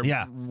 right? Where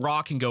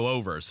Raw can go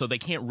over, so they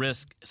can't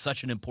risk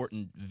such an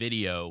important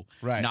video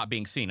not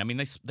being seen. I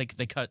mean,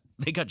 they cut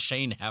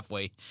Shane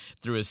halfway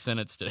through his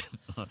sentence to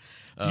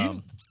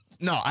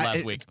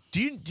last week.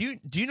 Do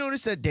you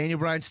notice that Daniel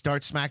Bryan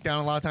starts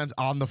SmackDown a lot of times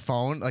on the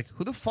phone? Like,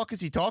 who the fuck is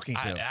he talking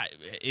to?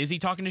 Is he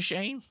talking to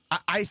Shane?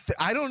 I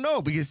don't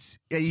know, because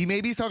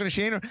maybe he's talking to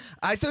Shane, or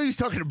I thought he was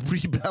talking to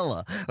Brie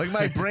Bella. Like,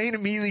 my brain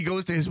immediately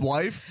goes to his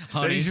wife,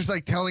 Honey. that he's just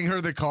like telling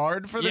her the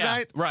card for the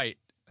night. Right.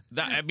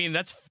 I mean,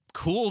 that's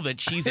cool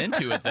that she's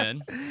into it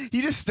then.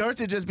 He just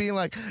starts it just being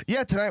like,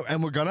 yeah, tonight,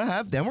 and we're gonna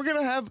have,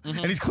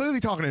 and he's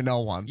clearly talking to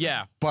no one.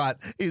 Yeah. But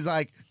he's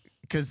like,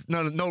 because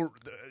not His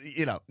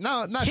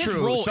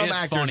true. role Some is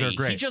actors funny. are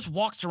great. He just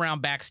walks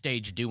around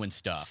backstage doing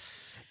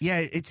stuff.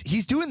 Yeah,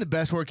 he's doing the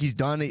best work he's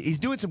done. He's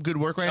doing some good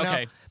work right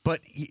now.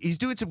 But he's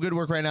doing some good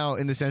work right now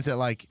in the sense that,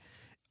 like,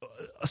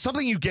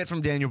 something you get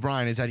from Daniel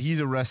Bryan is that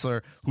he's a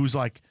wrestler who's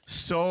like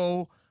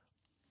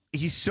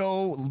he's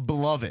so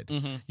beloved,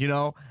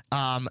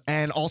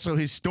 and also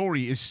his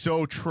story is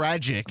so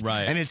tragic,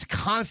 right? And it's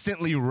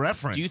constantly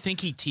referenced. Do you think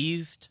he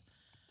teased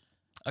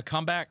a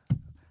comeback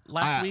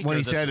last week when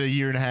he said a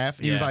year and a half?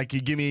 He was like,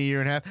 "You give me a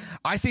year and a half."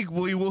 I think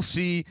we will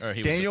see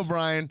Daniel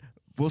Bryan.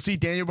 We'll see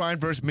Daniel Bryan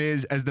versus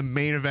Miz as the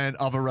main event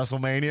of a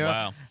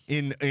WrestleMania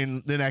in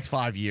the next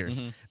 5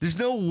 years. There's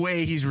no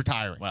way he's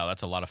retiring. Wow,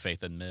 that's a lot of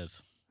faith in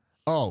Miz.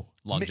 Oh,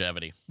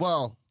 longevity.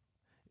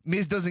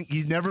 Miz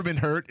he's never been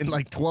hurt in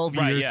like 12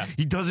 years. Yeah.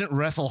 He doesn't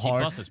wrestle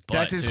hard. He busts his butt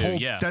that's his too, whole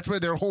yeah. That's where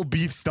their whole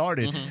beef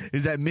started,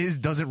 is that Miz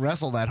doesn't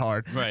wrestle that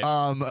hard.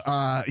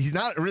 Right. He's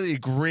not really a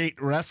great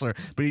wrestler,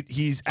 but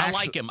he's I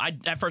like him.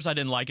 At first I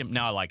didn't like him.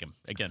 Now I like him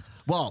again.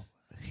 Well,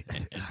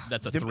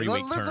 that's a 3-week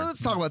turn.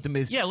 Let's talk about the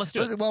Miz. Yeah, let's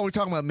do it. While we're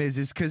talking about Miz,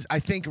 is because I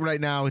think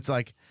right now it's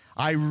like,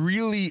 I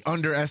really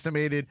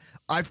underestimated.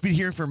 I've been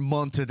hearing for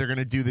months that they're going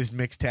to do this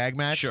mixed tag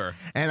match. Sure.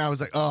 And I was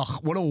like, ugh,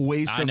 what a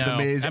waste of the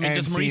Miz. I mean,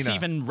 and does Maurice Cena.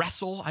 even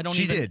wrestle?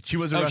 She did. She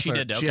was a wrestler. She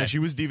did. Okay. Yeah, she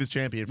was Divas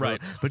champion.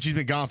 But she's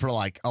been gone for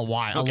like a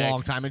while, a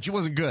long time, and she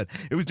wasn't good.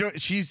 It was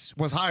she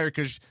was hired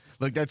because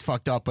like that's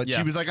fucked up. But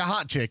she was like a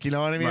hot chick. You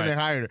know what I mean? Right. They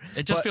hired her.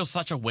 It just feels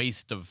such a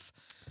waste of.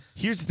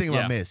 Here's the thing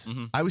about Miz.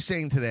 I was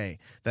saying today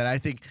that I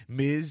think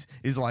Miz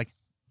is like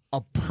a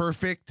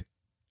perfect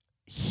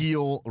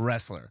heel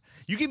wrestler.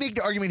 You can make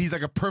the argument he's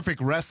like a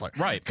perfect wrestler.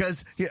 Right.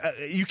 Because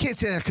you can't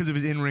say that because of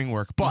his in-ring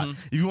work. But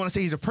if you want to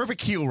say he's a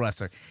perfect heel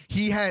wrestler,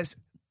 he's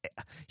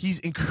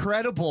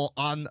incredible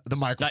on the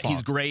microphone.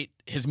 He's great.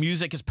 His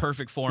music is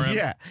perfect for him.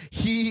 Yeah.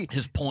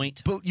 His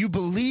point. But you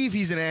believe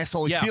he's an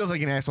asshole. He feels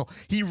like an asshole.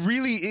 He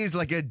really is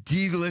like a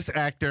D-list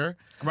actor.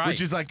 Right.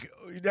 Which is like,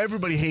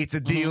 everybody hates a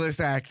D-list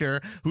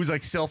actor who's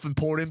like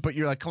self-important, but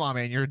you're like, come on,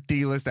 man, you're a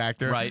D-list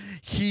actor. Right.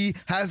 He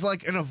has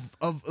like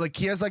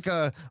he has like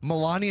a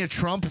Melania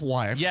Trump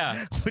wife.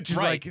 Yeah. Which is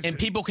right. like, and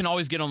people can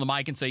always get on the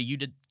mic and say, you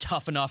did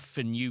tough enough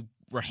and you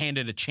were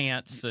handed a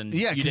chance, and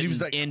yeah, you did he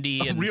was like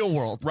indie and Real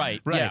World. Right.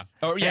 Yeah.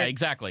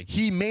 Exactly.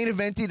 He main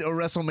evented a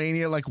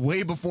WrestleMania like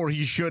way before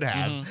he should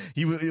have.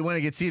 He went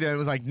against Cena. It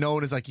was like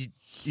known as like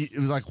it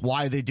was like,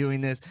 why are they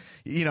doing this?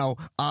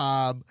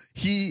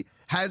 He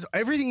has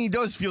everything he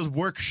does feels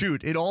work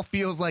shoot. It all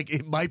feels like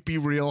it might be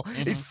real.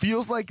 It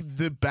feels like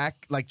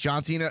like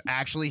John Cena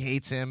actually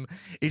hates him.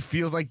 It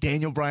feels like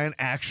Daniel Bryan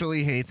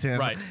actually hates him.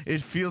 Right.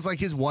 It feels like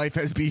his wife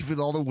has beef with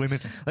all the women.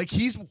 Like,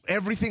 he's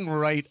everything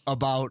right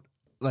about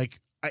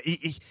like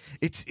it's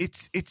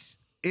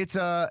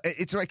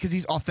right because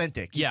he's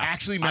authentic. He's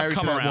actually married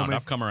to that woman.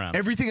 I've come around.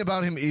 Everything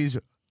about him is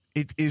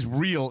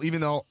real,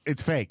 even though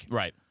it's fake.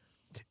 Right.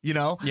 You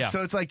know,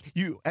 so it's like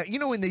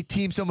when they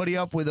team somebody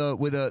up with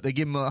they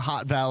give him a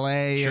hot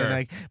valet,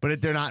 and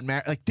but they're not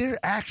married. Like, they're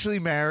actually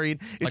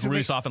married. It's like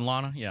Rusev and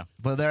Lana,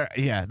 But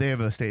they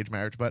have a stage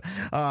marriage, but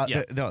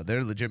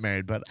they're legit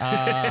married. But So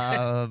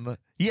I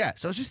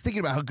was just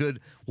thinking about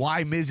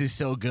why Miz is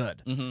so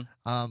good.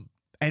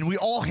 And we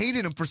all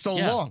hated him for so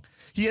long.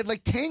 He had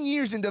like 10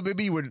 years in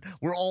WWE when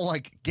we're all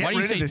like, get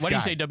rid of this guy. Why do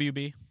you say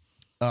WB?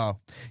 Oh,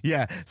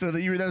 yeah. So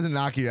that was a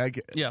knock you.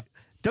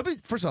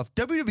 First off,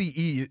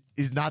 WWE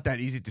is not that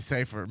easy to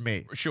say for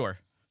me. Sure.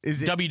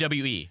 Is it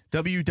WWE?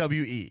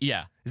 WWE.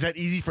 Yeah. Is that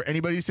easy for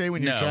anybody to say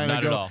when you're trying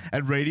to go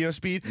at radio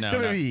speed? No,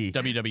 WWE.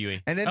 No.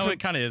 WWE. And then it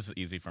kind of is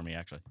easy for me,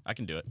 actually. I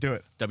can do it. Do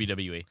it.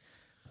 WWE.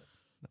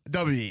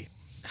 WWE.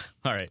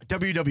 All right.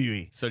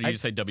 WWE. So do you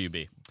say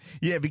WB?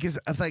 Yeah, because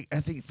I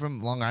think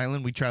from Long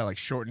Island we try to like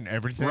shorten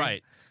everything.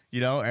 Right. You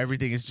know,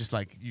 everything is just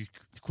like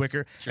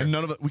quicker. Sure. And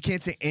none of it. We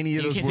can't say any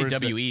of those words. You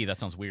can't say WE. That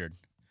sounds weird.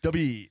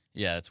 WE.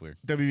 Yeah, that's weird.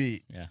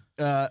 WE.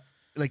 Yeah.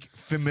 Like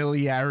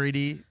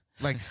familiarity.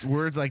 like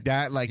words like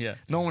that. Like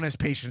no one has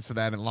patience for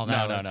that in Long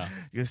Island. No.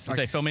 Just You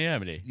say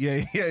familiarity.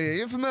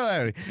 Yeah.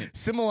 Familiarity,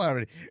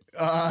 similarity.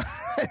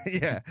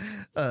 Yeah.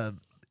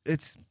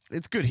 It's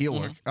good heel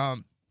work.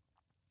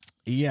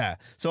 Yeah.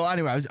 So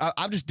anyway,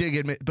 I'm just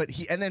digging it, but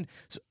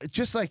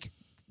just like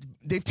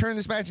they've turned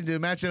this match into a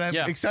match that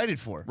I'm excited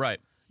for. Right.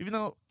 Even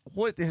though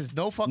there's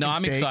no fucking. No,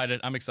 I'm stakes.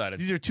 excited. I'm excited.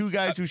 These are two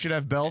guys who should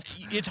have belts.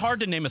 It's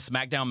hard to name a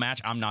SmackDown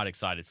match I'm not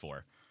excited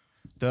for.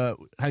 How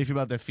do you feel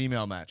about the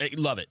female match?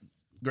 Love it.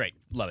 Great.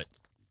 Love it.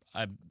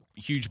 I'm a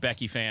huge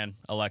Becky fan,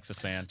 Alexis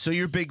fan. So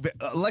you're big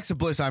Alexa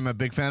Bliss. I'm a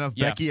big fan of.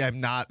 Becky, I'm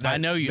not. I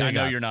know you. I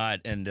know you're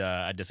not, and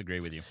I disagree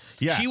with you.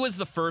 Yeah, she was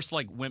the first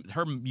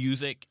her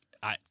music.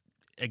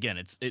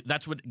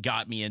 That's what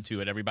got me into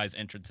it. Everybody's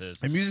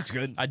entrances. Her music's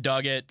good. I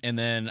dug it, and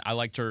then I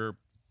liked her.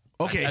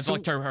 Okay, I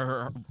liked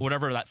her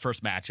whatever that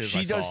first match is.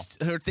 She does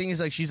her thing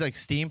is like she's like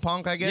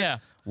steampunk, I guess. Yeah.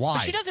 Why?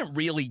 But she doesn't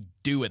really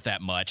do it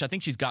that much. I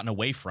think she's gotten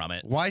away from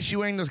it. Why is she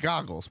wearing those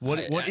goggles? What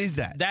is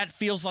that? That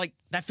feels like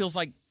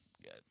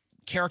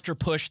character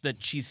push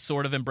that she's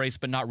sort of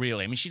embraced, but not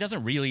really. I mean, she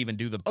doesn't really even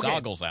do the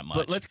goggles that much.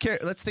 But let's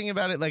think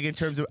about it like in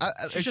terms of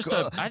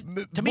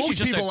to me,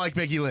 most people like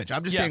Becky Lynch.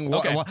 I'm just saying.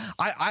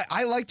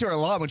 I liked her a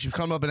lot when she was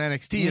coming up in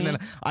NXT, and then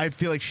I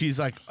feel like she's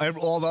like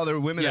all the other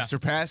women that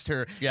surpassed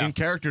her in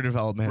character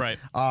development. Right.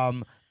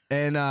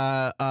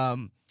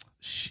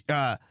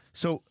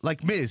 So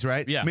like Miz,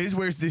 right? Yeah. Miz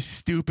wears this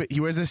stupid. He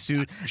wears this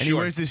suit and he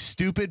wears this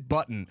stupid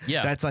button.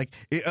 Yeah. That's like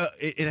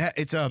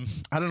it's I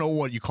don't know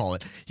what you call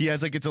it. He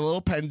has like it's a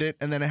little pendant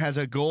and then it has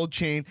a gold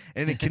chain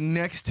and it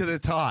connects to the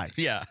tie.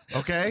 Yeah.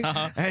 Okay.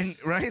 And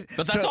right.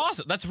 But that's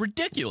awesome. That's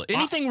ridiculous.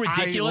 Anything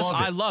ridiculous,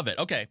 I love it.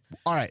 Okay.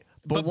 All right.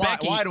 But why?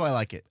 Becky, why do I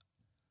like it?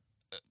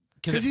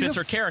 Because it fits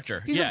her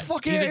character. He's a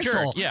fucking he's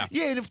asshole. A jerk. Yeah.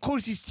 Yeah, and of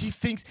course he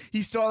thinks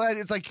he saw that.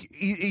 It's like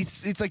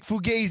it's like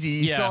Fugazi.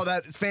 He saw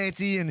that it's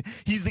fancy, and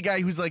he's the guy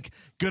who's like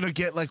gonna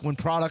get like when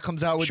Prada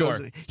comes out with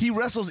those. He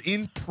wrestles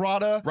in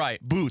Prada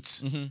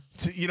boots.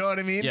 Mm-hmm. You know what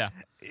I mean? Yeah.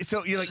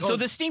 So you're like, so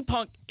the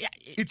steampunk.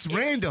 It's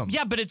random.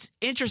 Yeah, but it's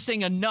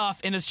interesting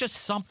enough, and it's just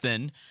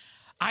something.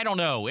 I don't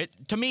know.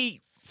 To me,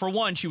 for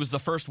one, she was the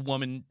first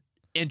woman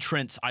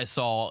entrance I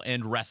saw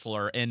in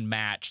wrestler in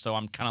match, so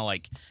I'm kind of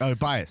like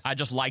biased. I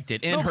just liked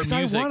it. And her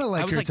music, I want to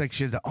like her. It's like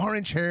she has the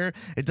orange hair.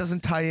 It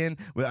doesn't tie in.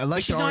 I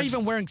like. She's not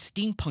even wearing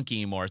steampunk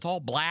anymore. It's all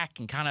black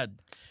and kind of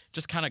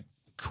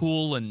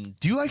cool. And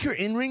do you like her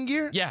in-ring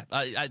gear? Yeah,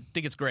 I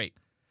think it's great.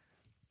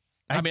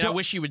 I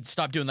wish she would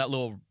stop doing that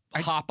little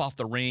hop off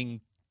the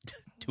ring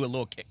to a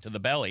little kick to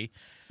the belly.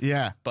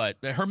 Yeah, but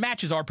her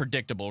matches are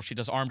predictable. She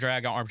does arm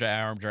drag,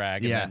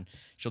 and then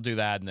she'll do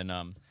that, and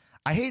then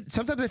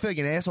sometimes I feel like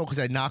an asshole because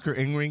I knock her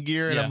in-ring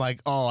gear, and I'm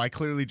like, oh, I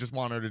clearly just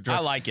want her to dress.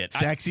 I like it.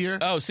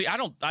 Sexier.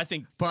 I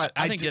think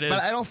it is.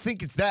 But I don't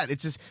think it's that.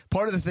 It's just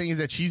part of the thing is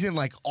that she's in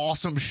like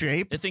awesome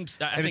shape. I think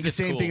it's the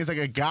same thing as like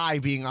a guy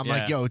being. I'm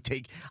like, yo,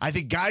 I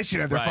think guys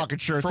should have their fucking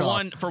shirts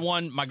off. For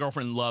one, my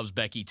girlfriend loves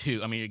Becky too.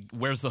 I mean,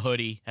 wears the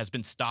hoodie, has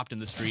been stopped in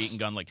the street and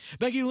gone like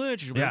Becky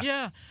Lynch.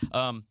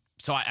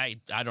 So I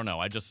don't know.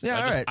 I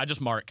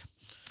just mark.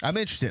 I'm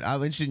interested.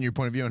 I'm interested in your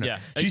point of view on her. Yeah.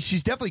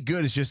 She's definitely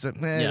good. It's just on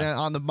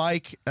the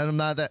mic, and I'm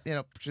not that.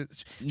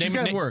 She's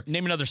got work.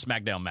 Name another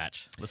SmackDown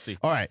match. Let's see.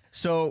 All right.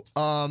 So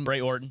Bray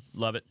Orton,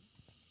 love it.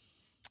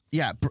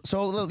 Yeah.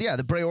 So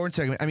the Bray Orton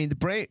segment. I mean, the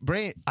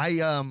Bray.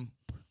 I'm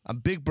a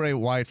big Bray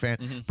Wyatt fan.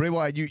 Mm-hmm. Bray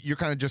Wyatt, you're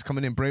kind of just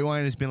coming in. Bray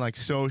Wyatt has been like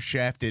so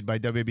shafted by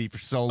WB for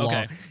so long.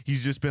 Okay.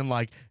 He's just been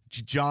like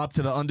job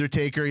to the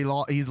Undertaker. He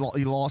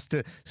lost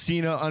to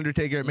Cena,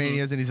 Undertaker at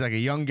Manias, and he's like a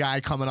young guy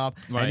coming up,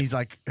 and he's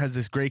like has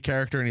this great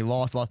character, and he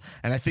lost.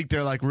 And I think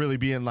they're like really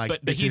being like,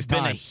 but he's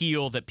been a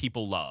heel that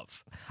people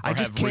love. I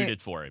just have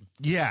rooted for him.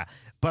 Yeah,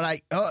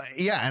 but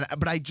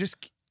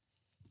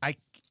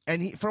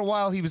for a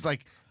while he was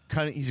like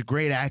he's a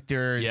great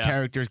actor. His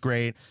character's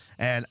great,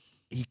 and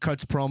he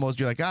cuts promos.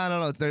 You're like, I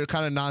don't know, they're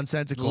kind of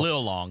nonsensical. A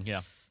little long,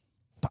 yeah.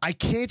 But I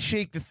can't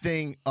shake the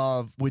thing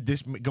of with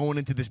this going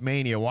into this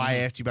Mania. Why I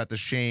asked you about the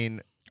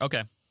Shane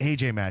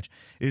AJ match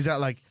is that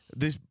like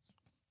this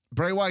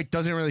Bray Wyatt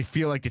doesn't really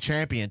feel like the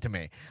champion to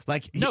me.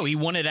 Like he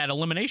won it at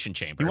Elimination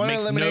Chamber. He won at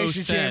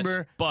Elimination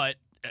Chamber, but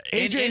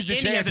AJ is the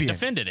champion. He hasn't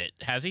defended it,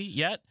 has he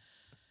yet?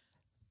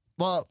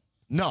 Well,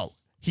 no,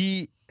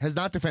 he has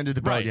not defended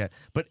the belt yet,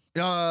 but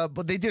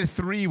they did a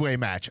 3-way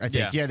match. I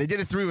think, they did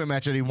a 3-way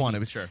match that he won. It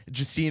was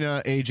just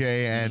Cena, AJ,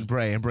 and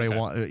Bray, and Bray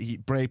won.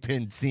 Bray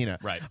pinned Cena,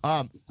 right?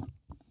 And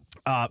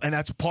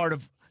that's part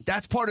of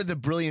the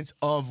brilliance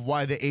of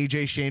why the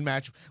AJ Shane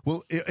match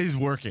is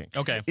working.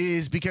 Okay,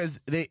 is because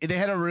they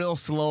had a real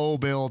slow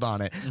build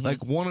on it. Mm-hmm.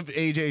 Like one of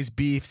AJ's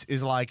beefs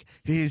is like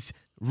his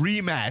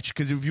rematch,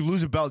 because if you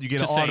lose a belt, you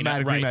get an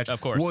automatic rematch.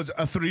 Of course, was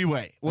a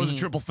 3-way, was a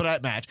triple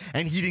threat match,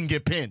 and he didn't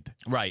get pinned.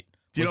 Right.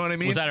 Do you know what I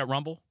mean? Was that at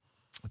Rumble?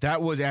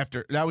 That was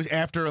after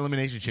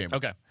Elimination Chamber.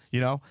 Okay.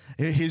 You know,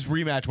 his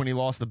rematch when he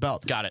lost the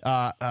belt. Got it.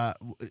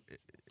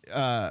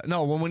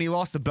 No, when he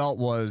lost the belt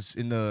was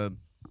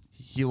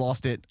he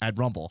lost it at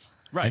Rumble.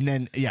 Right. And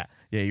then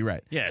you're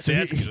right. Yeah. So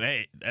that's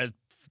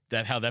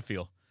how'd that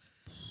feel?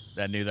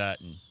 I knew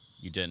that. And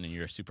you didn't, and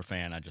you're a super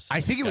fan.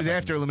 I think it was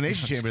after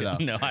Elimination Chamber, though.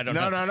 No, I don't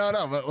know.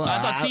 No. But,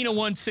 I thought Cena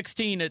won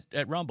 16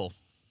 at Rumble.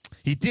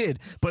 He did,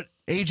 but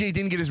AJ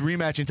didn't get his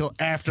rematch until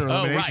after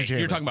Elimination Chamber.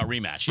 You're talking about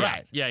rematch. Yeah.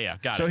 Right. Yeah,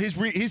 got so it.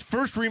 So his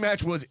first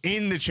rematch was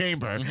in the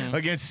chamber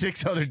against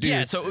 6 other dudes.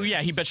 Yeah, so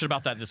he bitched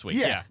about that this week.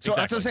 Yeah, so exactly.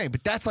 that's what I'm saying.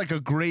 But that's like a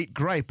great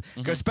gripe,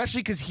 especially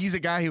because he's a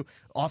guy who,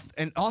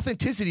 and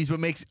authenticity is what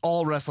makes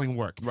all wrestling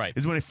work. Right.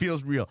 Is when it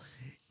feels real.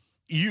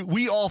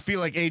 We all feel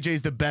like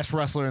AJ's the best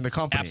wrestler in the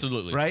company.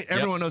 Absolutely. Right? Yep.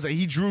 Everyone knows that.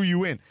 He drew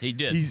you in. He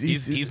did.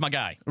 He's my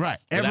guy. Right.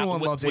 Everyone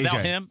loves AJ.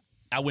 Without him,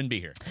 I wouldn't be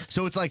here.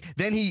 So it's like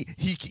then he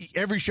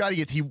every shot he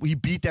gets he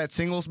beat that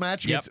singles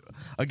match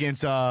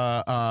against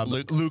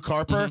Luke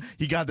Harper.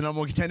 He got the number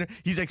 1 contender.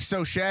 He's like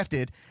so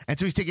shafted, and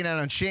so he's taking out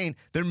on Shane.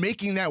 They're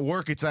making that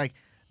work. It's like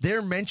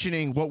they're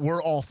mentioning what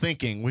we're all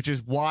thinking, which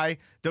is why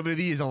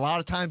WWE is a lot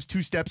of times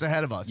 2 steps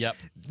ahead of us. Yep.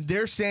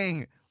 They're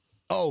saying,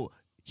 oh.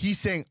 He's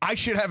saying, I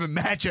should have a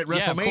match at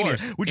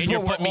WrestleMania, which and is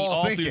what we're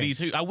all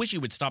thinking. I wish he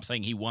would stop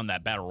saying he won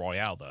that Battle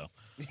Royale, though.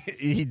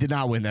 He did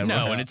not win that No,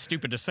 Royale. And it's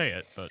stupid to say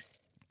it, but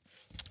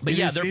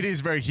it is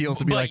very heel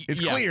to be like, it's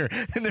clear,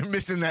 and they're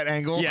missing that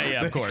angle.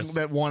 Yeah, of course.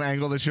 That one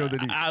angle that showed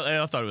that he...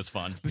 I thought it was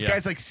fun. This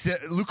guy's like,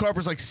 Luke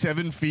Harper's like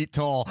 7 feet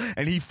tall,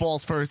 and he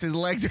falls first. His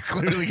legs are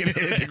clearly going to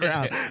hit the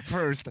ground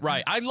first.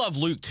 Right. I love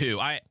Luke, too.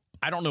 I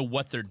don't know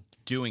what they're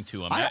doing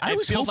to him. I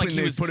was hoping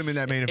they'd put him in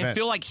that main event. I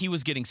feel like he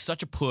was getting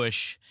such a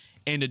push,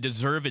 and a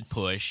deserved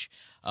push.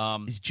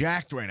 He's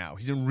jacked right now.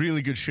 He's in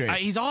really good shape.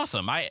 He's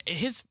awesome.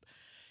 His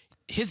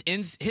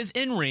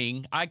in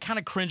ring, I kind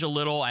of cringe a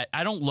little.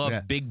 I don't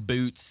love big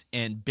boots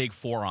and big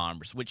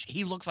forearms, which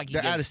he looks like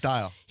they're out of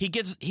style. He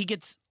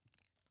gets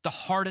the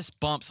hardest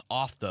bumps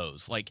off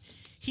those. Like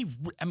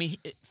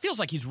it feels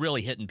like he's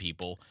really hitting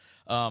people.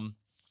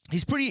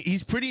 He's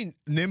pretty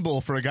nimble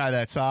for a guy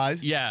that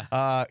size.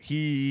 Yeah.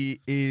 He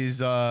is.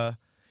 The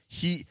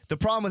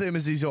problem with him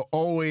is he's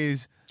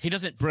always. He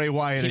doesn't. Bray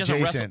Wyatt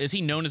adjacent. Wrestle. Is he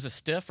known as a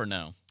stiff or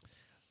no?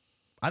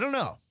 I don't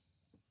know.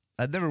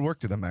 I've never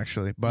worked with him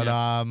actually, but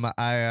but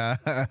I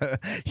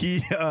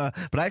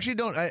actually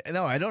don't.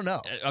 I don't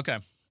know. Okay.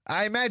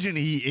 I imagine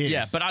he is.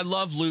 Yeah, but I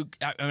love Luke.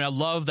 I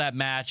love that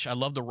match. I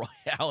love the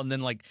Royale, and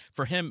then like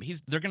for him,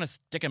 they're gonna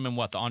stick him in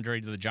the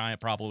Andre the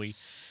Giant probably.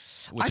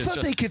 I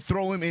thought they could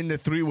throw him in the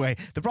 3-way.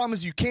 The problem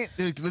is you can't,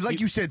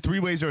 like you said,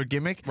 3-ways are a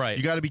gimmick. Right.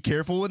 You got to be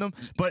careful with them.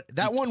 But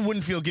that one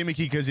wouldn't feel gimmicky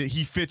because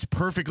he fits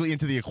perfectly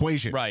into the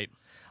equation. Right.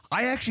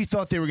 I actually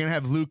thought they were going to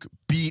have Luke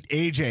beat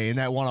AJ in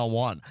that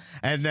one-on-one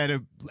and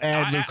then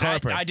add Luke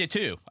Harper. I did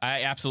too.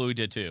 I absolutely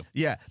did too.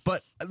 Yeah,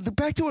 but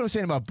back to what I was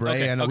saying about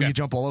Bray, and we can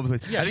jump all over the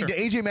place. Yeah, I think the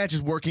AJ match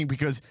is working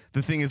because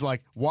the thing is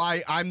like,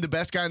 why I'm the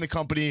best guy in the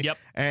company,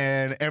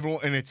 and everyone,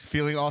 and it's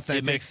feeling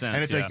authentic. It makes sense.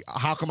 And it's like,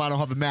 how come I don't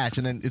have a match?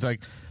 And then it's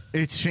like,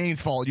 it's Shane's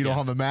fault you don't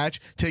have a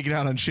match. Take it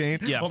out on Shane.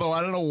 Yeah. Although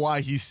I don't know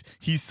why he's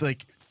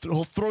like.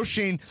 He'll throw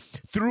Shane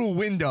through a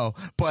window,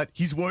 but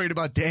he's worried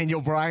about Daniel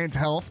Bryan's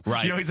health.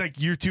 Right. You know, he's like,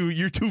 you're too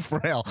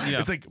frail.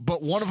 Yeah. It's like,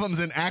 but one of them's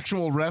an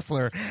actual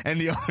wrestler,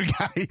 and the other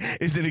guy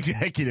is an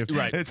executive.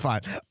 Right. It's fine.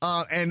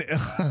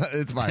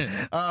 It's fine.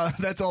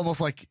 That's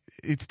almost like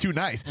it's too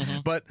nice.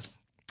 But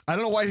I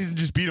don't know why he doesn't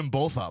just beat them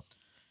both up.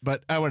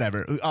 But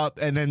whatever.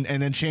 And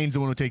then Shane's the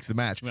one who takes the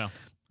match. Yeah.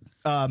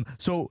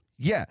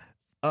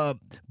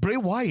 Bray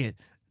Wyatt.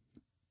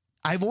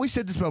 I've always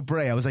said this about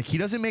Bray. I was like, he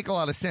doesn't make a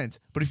lot of sense.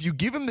 But if you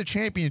give him the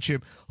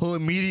championship, he'll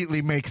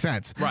immediately make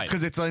sense. Right.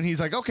 Because it's like, he's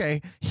like,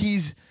 okay,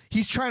 he's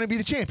trying to be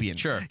the champion.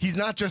 Sure. He's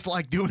not just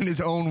like doing his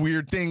own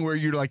weird thing where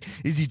you're like,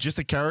 is he just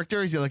a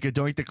character? Is he like a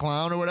Doink the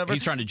Clown or whatever?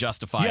 He's trying to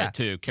justify it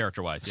too,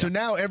 character-wise. So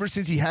now, ever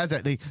since he has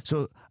that,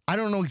 so I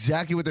don't know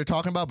exactly what they're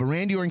talking about, but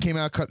Randy Orton came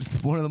out, cut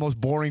one of the most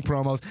boring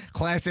promos.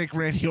 Classic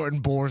Randy Orton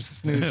bores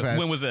snooze fest.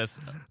 When was this?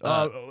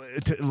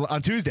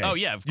 On Tuesday. Oh,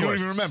 yeah, of course. You don't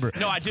even remember.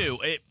 No, I do.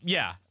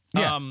 Yeah.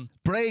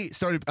 Bray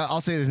started.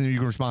 I'll say this, and you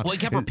can respond. Well, he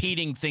kept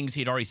repeating things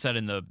he'd already said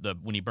in the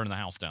when he burned the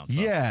house down. So.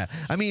 Yeah,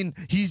 I mean,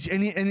 he's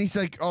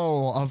like,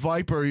 oh, a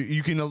viper.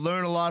 You can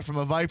learn a lot from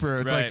a viper.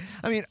 It's like,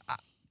 I mean,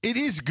 it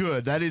is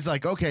good. That is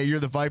like, okay, you're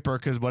the viper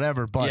because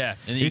whatever. But yeah,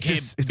 and you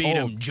can't beat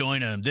him,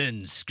 join him,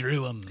 then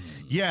screw him.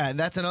 Yeah, and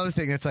that's another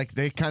thing. It's like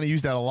they kind of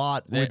use that a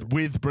lot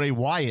with Bray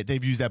Wyatt.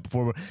 They've used that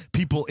before. Where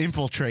people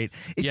infiltrate.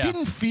 It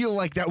didn't feel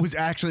like that was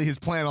actually his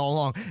plan all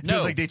along. It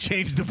feels like they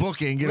changed the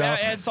booking. You know,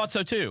 I thought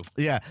so too.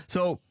 Yeah,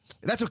 so.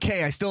 That's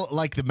okay. I still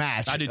like the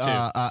match. I do too.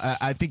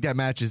 I think that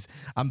match is.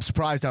 I'm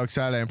surprised how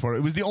excited I am for it.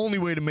 It was the only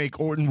way to make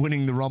Orton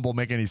winning the Rumble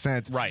make any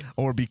sense, right?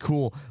 Or be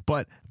cool.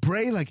 But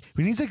Bray, like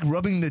when he's like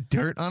rubbing the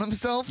dirt on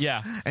himself,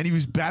 and he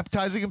was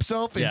baptizing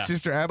himself in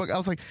Sister Abigail. I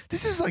was like,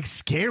 this is like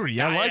scary.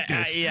 I like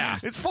this.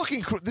 It's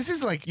fucking. This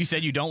is like. You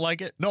said you don't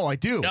like it? No, I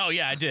do. Oh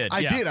yeah, I did.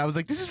 I did. I was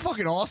like, this is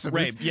fucking awesome.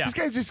 Right. This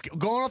guy's just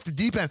going off the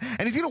deep end,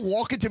 and he's gonna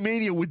walk into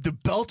Mania with the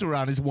belt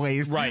around his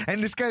waist, right?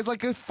 And this guy's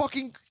like a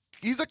fucking.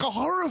 He's like a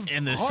horror.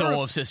 And the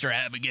soul of Sister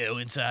Abigail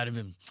inside of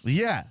him.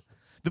 Yeah.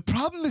 The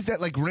problem is that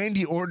like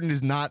Randy Orton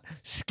is not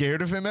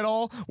scared of him at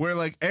all. Where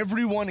like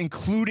everyone,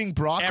 including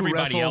Brock, who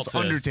wrestles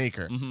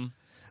Undertaker.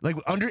 Like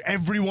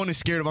everyone is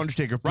scared of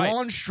Undertaker.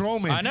 Braun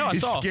Strowman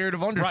is scared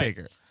of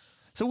Undertaker.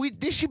 So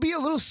they should be a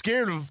little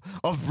scared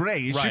of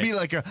Bray. It should be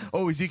like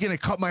is he going to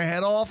cut my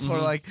head off? Or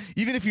like,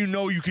 even if you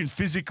know you can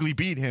physically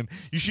beat him,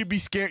 you should be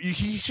scared.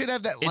 He should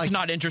have that. It's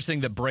not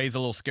interesting that Bray's a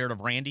little scared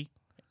of Randy.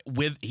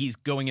 He's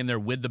going in there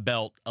with the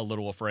belt, a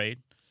little afraid.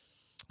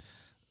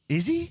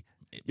 Is he?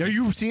 Are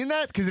you seeing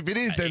that? Because if it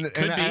is, then it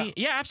could be.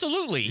 Yeah,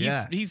 absolutely.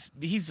 Yeah.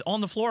 He's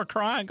on the floor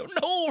crying. Go,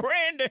 no,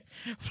 Randy,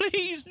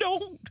 please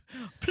don't,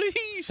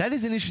 please. That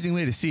is an interesting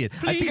way to see it.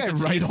 Please. I think I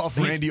write off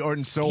Randy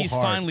Orton so hard. He's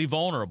finally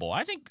vulnerable.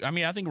 I think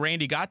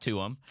Randy got to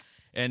him,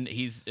 and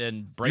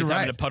Bray's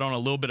having to put on a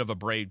little bit of a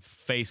brave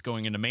face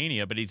going into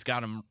Mania, but he's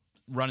got him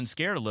running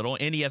scared a little,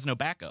 and he has no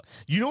backup.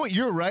 You know what?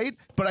 You're right,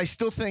 but I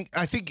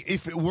think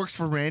if it works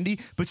for Randy,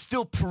 but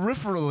still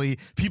peripherally,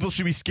 people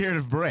should be scared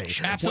of Bray.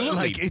 Absolutely.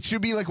 Like, it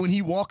should be like when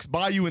he walks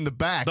by you in the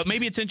back. But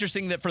maybe it's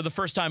interesting that for the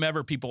first time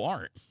ever, people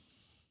aren't.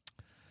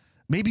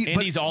 Maybe, and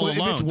he's all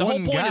alone. The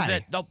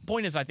whole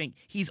point is I think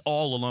he's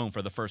all alone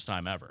for the first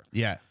time ever.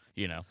 Yeah.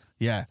 You know.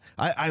 Yeah.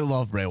 I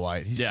love Bray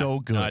Wyatt. He's so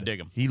good. No, I dig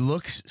him. He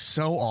looks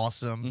so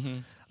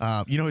awesome.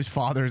 You know his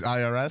father's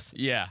IRS?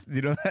 Yeah.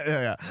 You know that?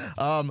 Yeah.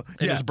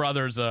 And his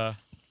brother's Bo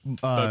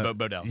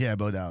Dallas. Yeah,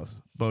 Bo Dallas.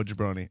 Bo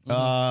Jabroni.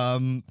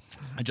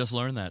 I just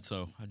learned that,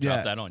 so I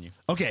dropped that on you.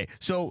 Okay,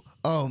 so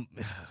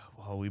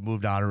well, we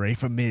moved on already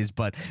from Miz,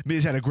 but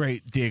Miz had a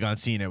great dig on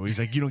Cena where he's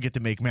like, you don't get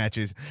to make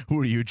matches. Who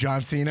are you,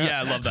 John Cena?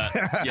 Yeah, I love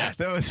that. Yeah.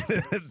 That was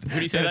Who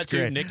did he say that to?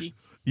 Great. Nikki?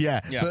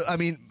 Yeah, but I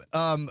mean,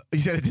 he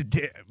said it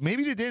to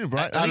maybe to Daniel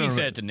Bryan. I think he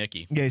said it to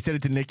Nikki. Yeah, he said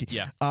it to Nikki.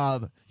 Yeah,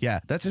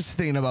 yeah. That's just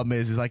the thing about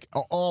Miz is like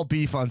all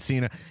beef on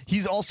Cena.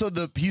 He's also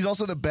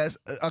the best.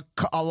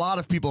 A lot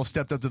of people have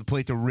stepped up to the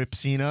plate to rip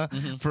Cena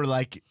for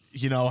like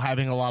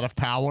having a lot of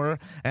power,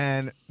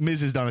 and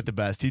Miz has done it the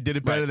best. He did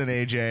it better than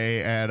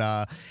AJ,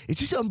 and it's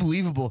just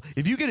unbelievable.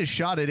 If you get a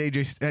shot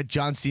at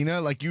John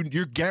Cena, like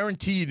you're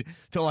guaranteed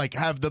to like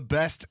have the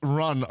best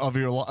run of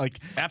your life. Like,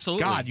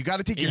 absolutely, God, you got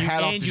to take your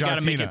hat off to John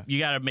Cena. You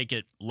got to make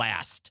it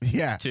last.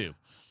 Yeah, too.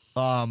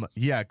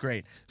 Yeah,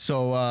 great.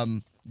 So,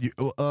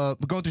 we're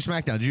going through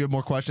SmackDown. Do you have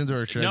more questions,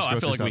 or should I just go I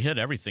feel like stuff? we hit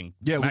everything.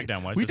 Yeah,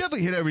 SmackDown-wise, we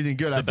definitely hit everything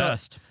good. It's the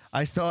best.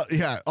 I thought,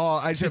 yeah. Oh,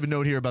 I just have a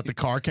note here about the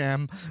car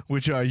cam,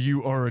 which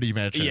you already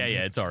mentioned. Yeah,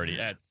 it's already.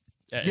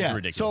 It's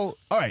ridiculous. So,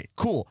 all right,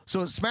 cool.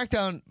 So,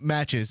 SmackDown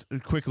matches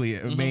quickly.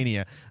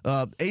 Mania.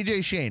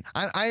 AJ Shane.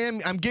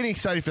 I'm getting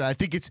excited for that. I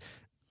think it's.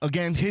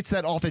 Again, hits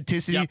that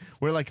authenticity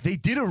where, like, they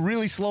did a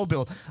really slow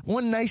build.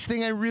 One nice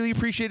thing I really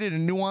appreciated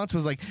and nuance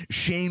was, like,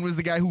 Shane was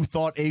the guy who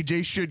thought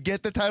AJ should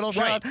get the title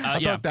shot. I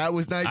thought that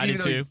was nice.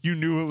 Even though you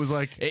knew it was,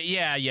 like...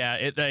 Yeah.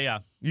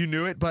 You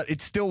knew it, but it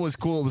still was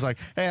cool. It was like,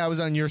 hey, I was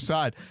on your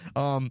side.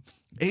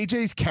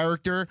 AJ's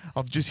character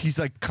of he's,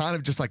 like, kind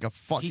of just like a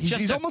fuck...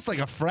 He's almost like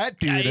a frat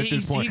dude at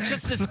this point. He's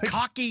just this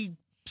cocky,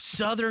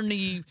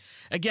 southerny...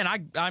 Again,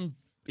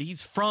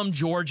 he's from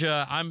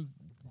Georgia. I'm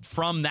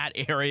from that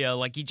area.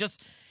 Like,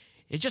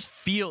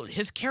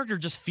 his character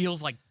just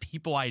feels like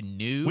people I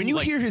knew. When you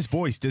hear his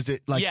voice, does that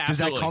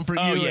comfort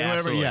you? Yeah,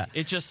 absolutely. Yeah.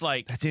 It's just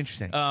like that's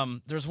interesting.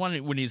 There's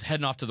one when he's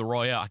heading off to the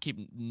Royale. I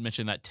keep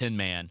mentioning that Tin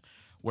Man,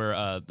 where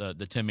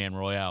the Tin Man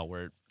Royale,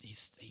 where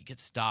he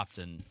gets stopped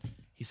and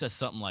he says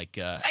something like,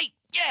 "Hey,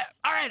 yeah,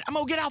 all right, I'm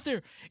gonna get out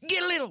there,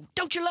 get a little.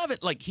 Don't you love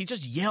it?" Like he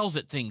just yells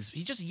at things.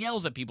 He just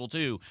yells at people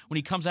too. When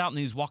he comes out and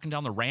he's walking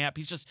down the ramp,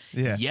 he's just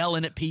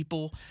yelling at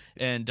people.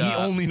 And he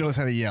only knows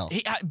how to yell.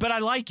 But I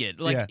like it.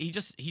 Like he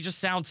just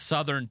sounds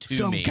Southern to me.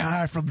 Some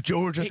guy from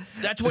Georgia.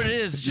 That's what it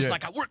is. It's just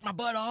like I work my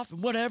butt off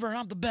and whatever. And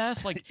I'm the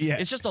best. Like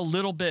it's just a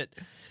little bit.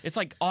 It's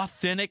like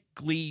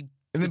authentically.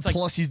 And then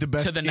plus he's the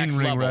best to the next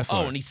in-ring level. wrestler.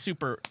 Oh, and he's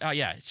super.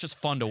 It's just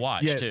fun to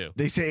watch too.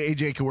 They say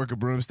AJ can work a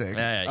broomstick.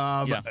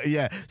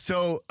 Yeah.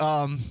 So,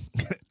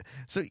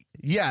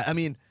 yeah. I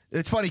mean,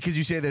 it's funny because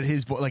you say that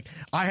his voice. Like,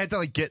 I had to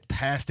like get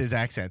past his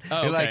accent.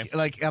 Oh, okay.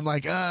 Like I'm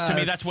like. To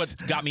me, that's what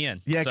got me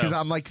in. Yeah, because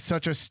I'm like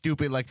such a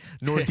stupid like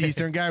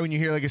Northeastern guy. When you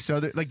hear like a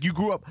Southern, like we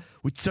grew up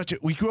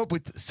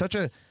with such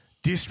a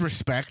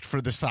disrespect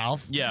for the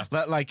South. Yeah.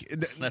 Like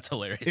that's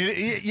hilarious.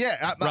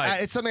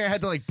 It's something I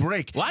had to like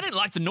break. Well, I didn't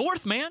like the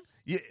North, man.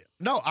 Yeah,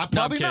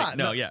 probably not.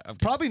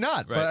 Probably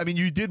not. Right. But I mean,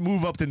 you did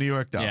move up to New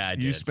York, though. Yeah, I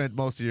did. You spent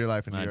most of your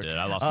life in New York. I did.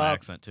 I lost my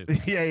accent too.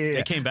 Yeah.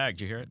 It came back.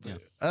 Did you hear it?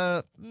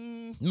 Yeah.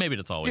 Maybe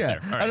it's always there.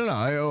 All right. I don't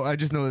know. I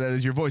just know that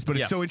is your voice, but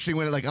it's so interesting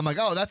when I'm like,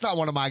 oh, that's not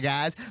one of my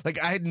guys.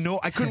 Like I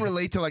couldn't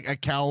relate to like a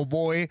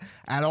cowboy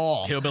at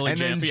all. Hillbilly and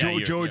then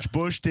George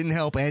Bush didn't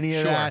help any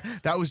of that.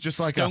 That was just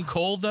like Stone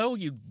Cold, though.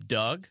 You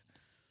dug.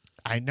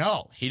 I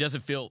know he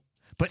doesn't feel.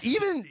 But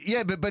even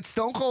but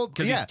Stone Cold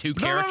because he's too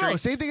character. No.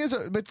 Same thing as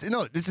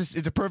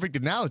it's a perfect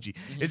analogy.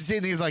 It's the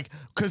same thing as like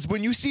because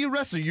when you see a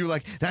wrestler, you're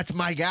like that's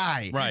my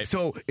guy. Right.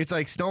 So it's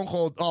like Stone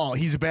Cold. Oh,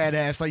 he's a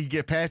badass. Like you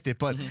get past it,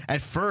 but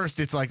at first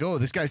it's like oh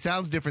this guy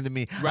sounds different than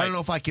me. Right. I don't know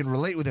if I can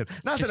relate with him.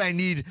 Not that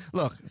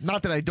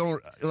I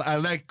don't. I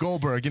like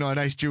Goldberg. A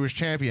nice Jewish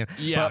champion.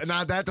 Yeah.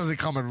 But that doesn't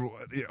come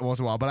once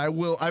in a while. But I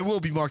will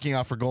be marking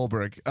out for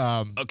Goldberg.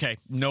 Okay.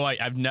 No,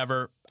 I've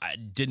never. I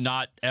did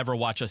not ever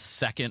watch a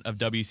second of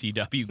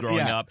WCW growing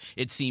up.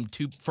 It seemed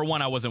too. For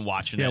one, I wasn't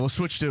watching it. Yeah, we'll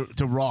switch to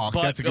Raw.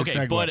 That's a good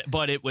segue.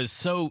 But it was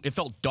so. It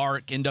felt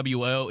dark.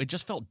 NWO. It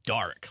just felt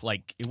dark.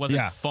 Like it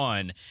wasn't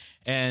fun.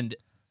 And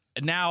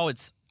now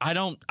it's.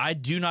 I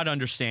do not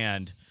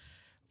understand.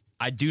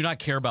 I do not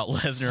care about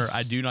Lesnar.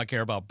 I do not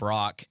care about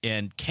Brock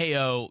and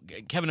KO.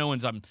 Kevin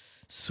Owens, I'm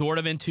sort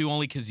of into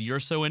only because you're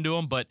so into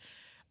him, but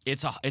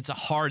it's a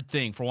hard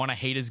thing. For one, I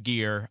hate his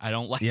gear. I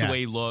don't like the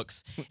way he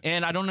looks,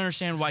 and I don't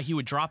understand why he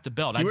would drop the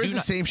belt. He wears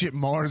the same shit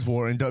Mars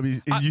wore in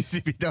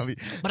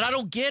UCPW. But I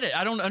don't get it.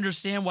 I don't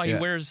understand why he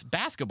wears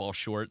basketball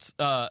shorts.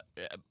 But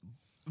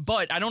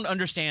I don't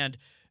understand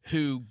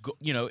who,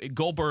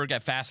 Goldberg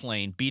at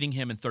Fastlane beating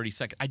him in 30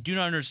 seconds. I do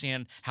not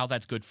understand how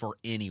that's good for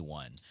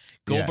anyone.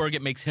 Goldberg,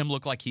 it makes him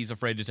look like he's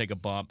afraid to take a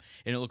bump,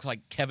 and it looks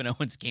like Kevin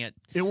Owens can't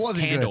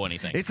handle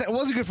anything. It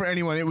wasn't good for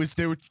anyone.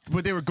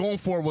 What they were going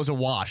for was a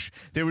wash.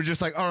 They were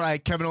just like, all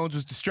right, Kevin Owens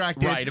was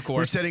distracted. Right, of course.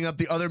 We're setting up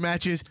the other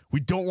matches. We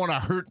don't want to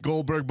hurt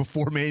Goldberg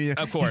before Mania.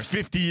 Of course. He's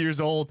 50 years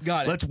old.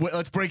 Got it.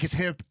 Let's break his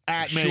hip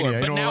at Mania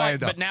in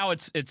Orlando. But now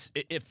it's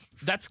if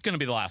that's going to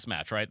be the last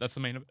match, right? That's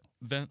the main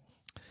event.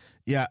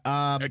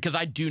 Yeah, because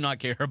I do not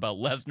care about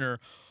Lesnar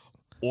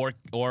or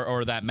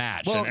that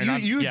match. Well,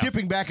 you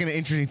dipping back in an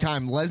interesting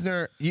time.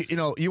 Lesnar,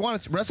 you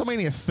want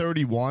WrestleMania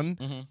 31.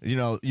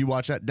 Mm-hmm. You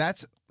watch that.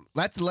 That's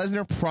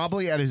Lesnar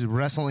probably at his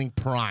wrestling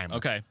prime.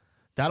 Okay,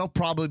 that'll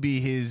probably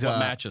be his. What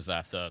match is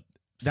that? The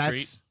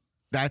Street?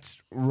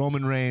 That's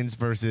Roman Reigns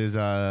versus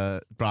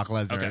Brock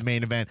Lesnar,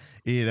 main event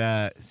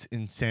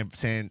in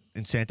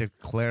Santa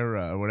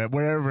Clara or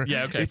wherever.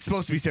 Yeah, okay. It's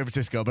supposed to be San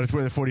Francisco, but it's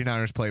where the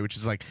 49ers play, which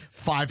is like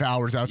 5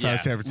 hours outside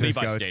of San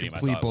Francisco. Levi It's Stadium,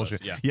 complete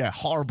bullshit. Yeah,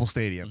 horrible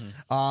stadium.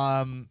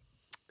 Mm-hmm.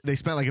 They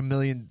spent like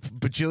 $1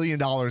 bajillion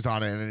dollars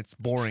on it, and it's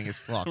boring as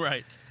fuck.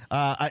 Right.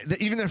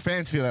 Even their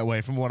fans feel that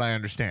way, from what I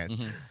understand.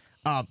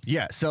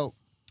 Mm-hmm. So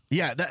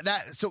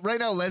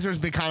right now Lesnar's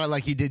been kind of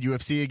like he did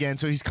UFC again,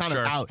 so he's kind of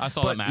out. I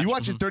saw but that match. You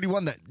watch in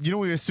 31 that we have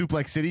a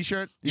Suplex City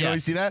shirt. You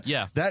see that?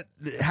 Yeah. That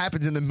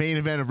happens in the main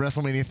event of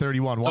WrestleMania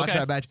 31. Watch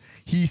that match.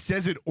 He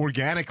says it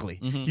organically.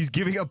 Mm-hmm. He's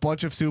giving a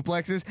bunch of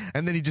suplexes,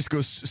 and then he just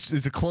goes.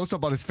 It's a close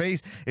up on his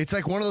face. It's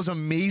like one of those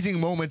amazing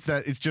moments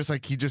that it's just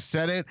like he just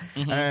said it,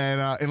 and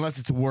unless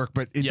it's work,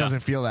 but it doesn't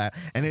feel that,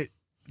 and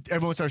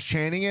everyone starts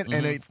chanting it,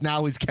 and it's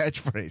now his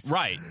catchphrase.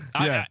 Right.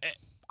 Yeah.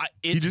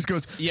 He just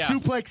goes,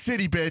 Suplex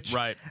City, bitch.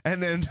 Right.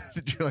 And then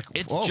you're like,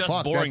 it's oh, just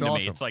fuck, boring that's to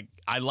awesome. me. It's like,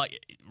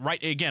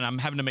 again, I'm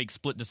having to make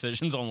split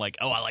decisions on like,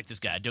 oh, I like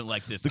this guy. I don't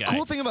like this guy. The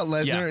cool thing about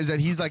Lesnar is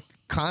that he's like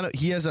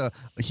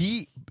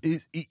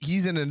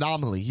he's an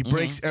anomaly. He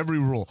breaks every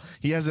rule.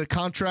 He has a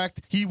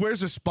contract. He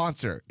wears a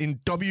sponsor in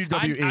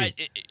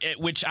WWE.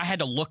 Which I had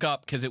to look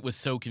up because it was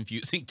so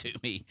confusing to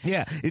me.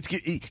 Yeah,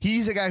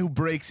 he's a guy who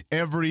breaks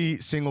every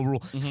single rule.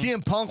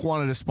 CM Punk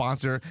wanted a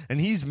sponsor,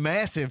 and he's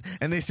massive,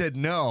 and they said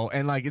no,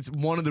 and like it's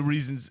one of the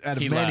reasons out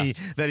of many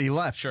that he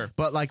left. Sure.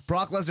 But like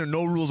Brock Lesnar,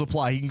 no rules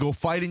apply. He can go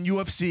fight in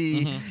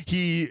UFC.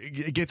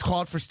 He gets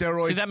caught for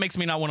steroids. See, that makes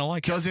me not want to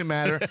like him. Doesn't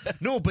matter.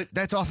 No, but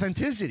that's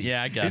authenticity.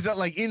 Yeah, I guess. Is that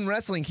like in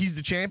wrestling, he's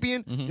the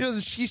champion?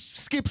 He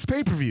skips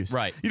pay-per-views.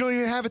 Right. You don't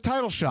even have a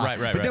title shot.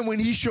 Right. But then when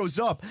he shows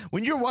up,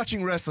 when you're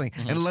watching wrestling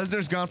and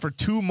Lesnar's gone for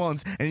 2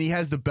 months and he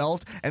has the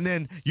belt, and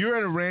then you're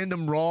at a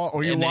random Raw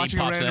or you're watching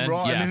a random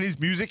Raw and then his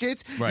music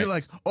hits, you're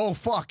like, oh,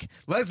 fuck,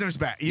 Lesnar's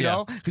back, you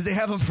know? Because they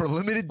have him for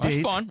limited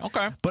dates. That's fun.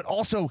 Okay. But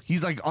also,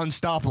 he's like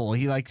unstoppable.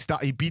 He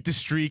he beat the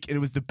streak, and it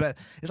was the best.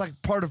 It's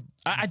like part of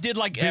I did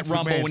like Vince at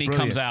Rumble McMahon's when he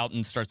brilliance. comes out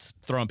and starts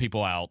throwing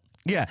people out.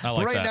 Yeah, I like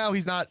but right that. now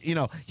he's not. He's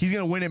going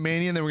to win at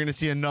Mania, and then we're going to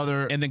see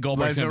another. And then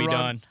Goldberg's going to be run.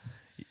 done.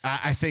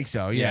 I think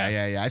so.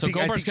 Yeah. So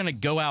Goldberg's going to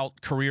go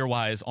out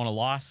career-wise on a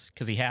loss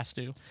because he has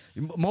to.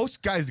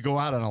 Most guys go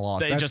out on a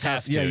loss. They just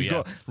has to. Yeah,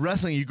 go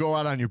wrestling. You go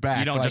out on your back.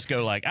 You don't just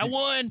go like, I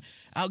won.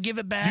 I'll give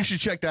it back. You should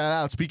check that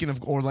out. Speaking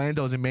of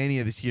Orlando's in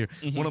Mania this year,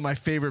 one of my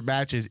favorite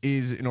matches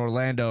is in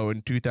Orlando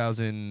in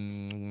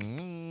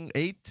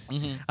 2008.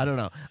 I don't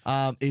know.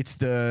 It's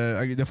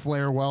the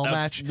Flair Well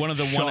match. One of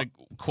the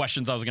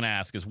questions I was going to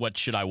ask is, what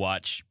should I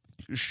watch?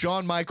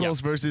 Shawn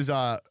Michaels versus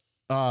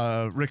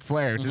Ric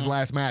Flair. It's his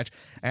last match,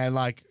 and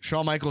like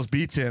Shawn Michaels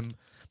beats him.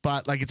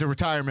 But like it's a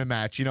retirement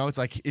match, it's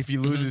like if he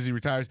loses, he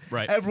retires.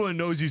 Right. Everyone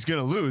knows he's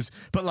gonna lose,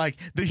 but like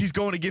he's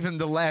going to give him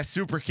the last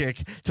super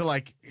kick to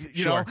like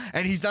you know,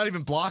 and he's not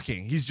even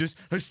blocking. He's just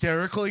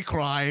hysterically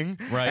crying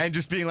and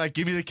just being like,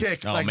 "Give me the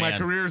kick!" Oh, like man. my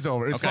career's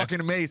over. It's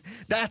fucking amazing.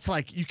 That's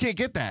like you can't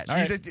get that. All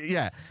right.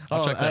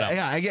 I'll check that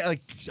out. Yeah,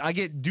 I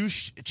get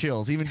douche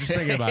chills even just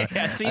thinking about it.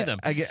 I see them.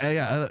 I get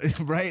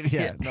right.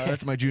 Yeah, no,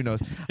 that's my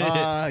Junos.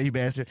 You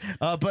bastard.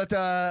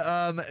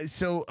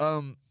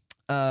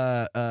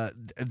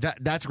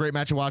 That's a great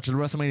match to watch. The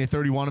WrestleMania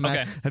 31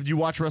 match. Have you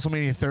watched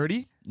WrestleMania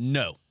 30?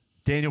 No.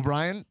 Daniel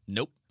Bryan?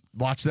 Nope.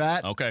 Watch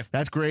that. Okay.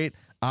 That's great.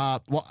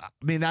 Well, I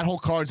mean, that whole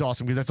card's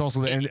awesome because that's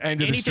also the end of the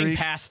Anything streak.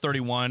 past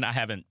 31, I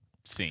haven't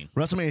seen.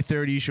 WrestleMania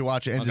 30, you should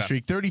watch it. Ends the Okay.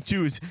 streak.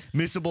 32 is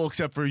missable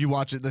except for you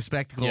watch it, the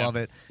spectacle Yeah. of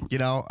it. You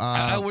know,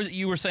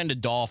 You were saying to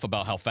Dolph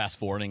about how fast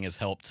forwarding has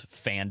helped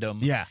fandom.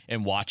 Yeah.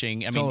 And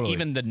watching. I mean, Totally.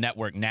 even the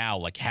network now,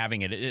 like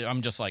having it,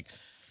 I'm just like.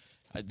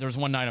 There's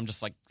one night I'm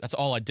just like, that's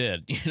all I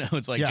did. You know,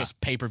 it's like Yeah. just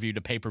pay-per-view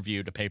to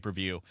pay-per-view to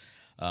pay-per-view.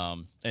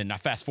 And I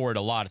fast forward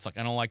a lot. It's like,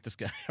 I don't like this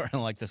guy or I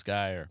don't like this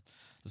guy or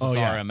this is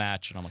yeah. a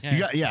match. And I'm like,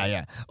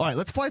 yeah. All right,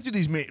 let's fly through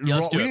these. let's Raw.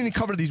 do We it. didn't even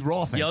cover these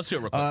Raw things. Yeah, let's do it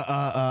real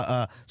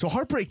quick. So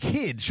Heartbreak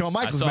Kid, Shawn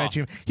Michaels saw.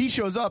 mentioned him. He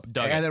shows up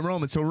Dug at it. that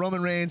Roman. So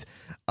Roman Reigns,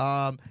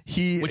 I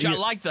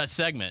like that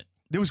segment.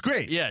 It was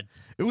great. Yeah.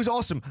 It was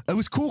awesome. It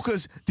was cool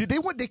because they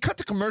cut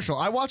the commercial.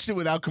 I watched it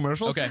without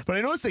commercials. Okay. But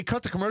I noticed they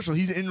cut the commercial.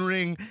 He's in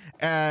ring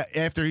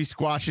after he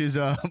squashes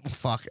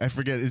fuck, I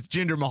forget. It's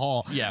Jinder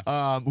Mahal.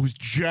 Yeah. Who's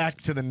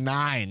jacked to the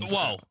nines.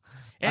 Whoa.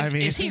 And I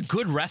mean- is he a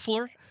good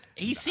wrestler?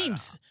 He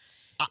seems.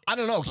 I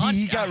don't know.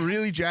 He got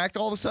really jacked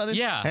all of a sudden.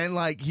 Yeah. And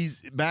like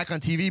he's back on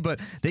TV,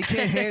 but they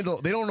can't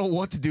handle. They don't know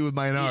what to do with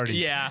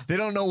minorities. Yeah. They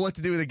don't know what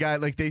to do with a guy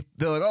like they're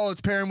like, oh, let's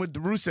pair him with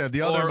Rusev,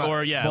 the other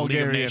Or, yeah, League of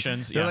Bulgarian.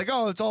 Nations, They're yeah. like,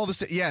 oh, it's all the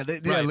same. Yeah,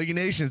 Right. League of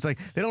Nations. Like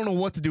they don't know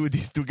what to do with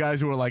these two guys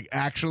who are like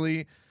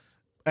actually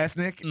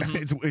ethnic.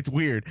 Mm-hmm. It's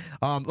weird.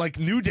 Like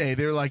New Day,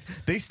 they're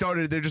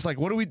just like,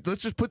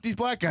 let's just put these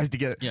black guys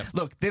together. Yeah.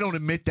 Look, they don't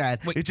admit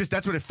that. Wait. It's just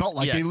that's what it felt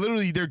like. Yeah. They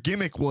literally their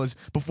gimmick was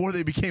before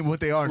they became what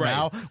they are Right.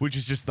 now, which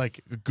is just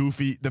like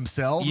goofy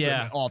themselves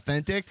Yeah. and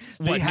authentic.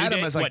 They What, had New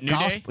him Day? as like What, New Day?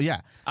 gospel.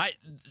 Yeah.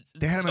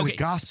 They had him as a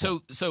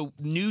gospel. So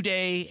New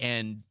Day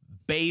and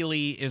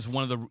Bailey is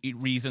one of the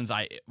reasons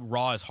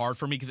Raw is hard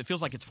for me because it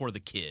feels like it's for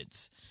the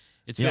kids.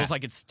 It feels Yeah.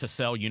 like it's to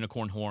sell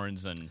unicorn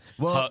horns and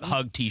Well,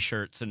 hug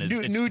T-shirts and it's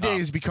New tough. Day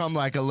has become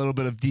like a little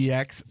bit of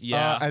DX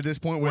at this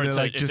point where Where they're it's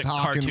like it's just a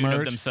hawking cartoon of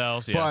merch.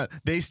 themselves, yeah. But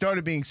they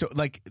started being so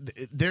like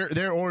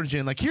their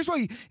origin. Like here's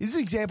why this is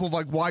an example of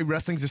like why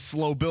wrestling's a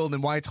slow build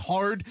and why it's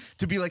hard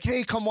to be like,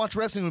 hey, come watch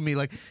wrestling with me.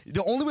 Like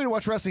the only way to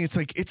watch wrestling, it's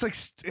like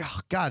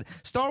God,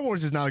 Star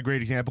Wars is not a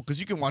great example because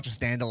you can watch a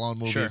standalone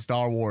movie Sure. of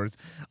Star Wars,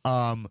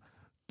 but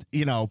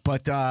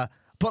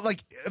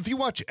like if you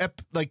watch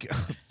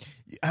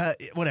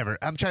whatever.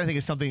 I'm trying to think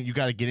of something you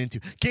got to get into.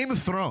 Game of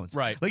Thrones.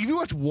 Right. Like, if you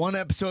watch one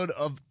episode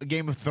of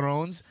Game of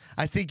Thrones,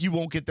 I think you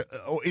won't get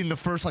in the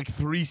first, like,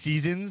 3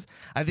 seasons,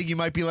 I think you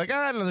might be like,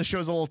 I don't know, the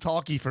show's a little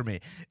talky for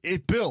me.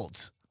 It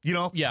builds, you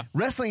know? Yeah.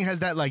 Wrestling has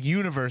that, like,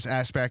 universe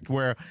aspect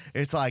where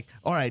it's like,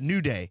 all right,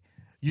 New Day.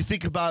 You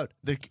think about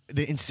the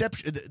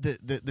inception,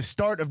 the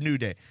start of New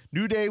Day.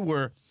 New Day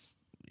were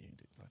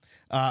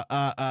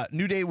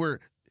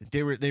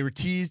they were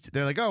teased.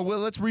 They're like, oh, well,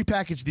 let's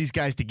repackage these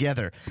guys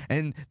together.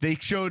 And they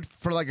showed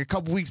for like a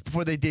couple weeks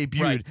before they debuted.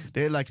 Right.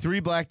 They had like 3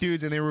 black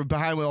dudes, and they were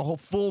behind with a whole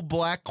full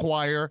black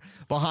choir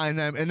behind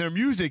them. And their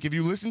music, if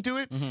you listen to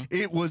it,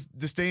 it was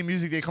the same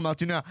music they come out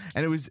to now.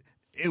 And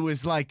it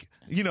was like,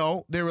 you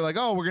know, they were like,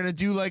 oh, we're gonna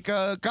do like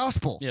a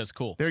gospel. Yeah, it's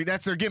cool.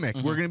 That's their gimmick.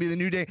 We're gonna be the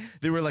New Day.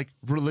 They were like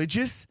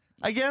religious,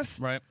 I guess.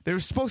 Right. They were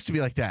supposed to be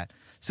like that.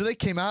 So they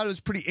came out. It was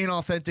a pretty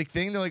inauthentic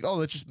thing. They're like, oh,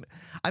 let's just.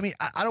 I mean,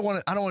 I don't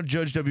want to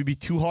judge WB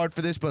too hard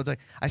for this, but it's like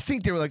I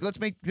think they were like, let's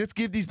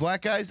give these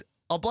black guys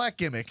a black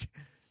gimmick.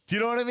 Do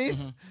you know what I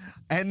mean?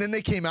 And then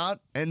they came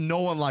out, and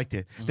no one liked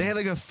it. They had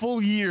like a full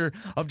year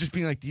of just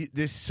being like,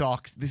 this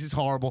sucks. This is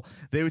horrible.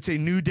 They would say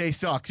New Day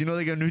sucks. You know,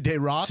 they go New Day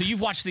rocks. So you've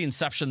watched the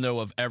inception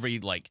though of every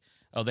like.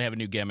 Oh, they have a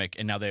new gimmick,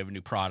 and now they have a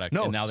new product.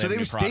 No, and now they so have a they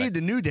new stayed product. the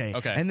New Day.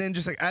 Okay. And then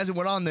just like as it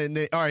went on, then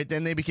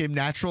they became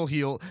natural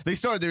heel. They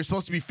were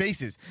supposed to be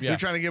faces. Yeah. They're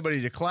trying to get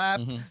everybody to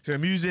clap to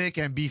music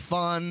and be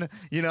fun,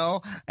 you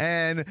know?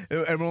 And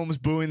everyone was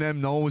booing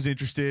them. No one was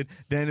interested.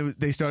 Then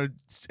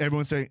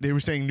they were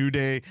saying New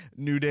Day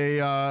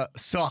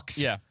sucks.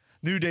 Yeah.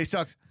 New Day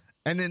sucks.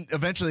 And then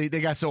eventually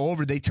they got so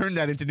over, they turned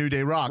that into New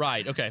Day rocks.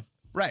 Right. Okay.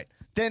 Right.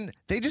 Then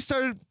they just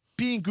started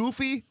being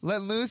goofy,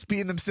 letting loose,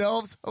 being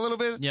themselves a little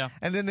bit. Yeah.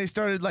 And then they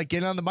started like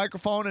getting on the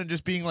microphone and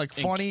just being like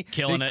And funny.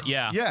 killing it.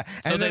 Yeah. Yeah. So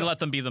And they then- let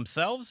them be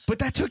themselves. But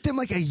that took them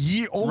like a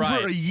year, over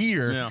Right. a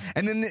year. Yeah.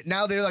 And then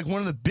now they're like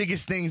one of the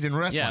biggest things in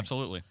wrestling. Yeah,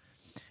 absolutely.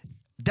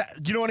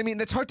 You know what I mean?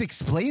 That's hard to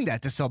explain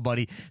that to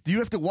somebody. You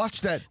have to watch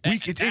that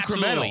week. It's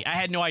Absolutely. incremental. I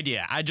had no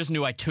idea. I just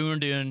knew I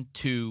tuned in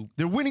to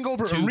They're winning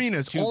over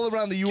arenas all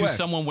around the U.S. to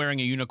someone wearing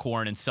a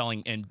unicorn and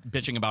selling and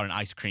bitching about an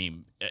ice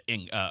cream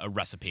a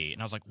recipe,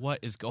 and I was like, "What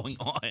is going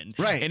on?"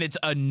 Right. And it's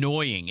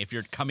annoying if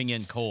you're coming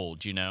in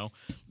cold. You know,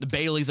 the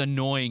Bailey's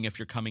annoying if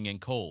you're coming in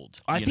cold.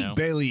 I you think know?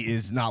 Bailey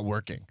is not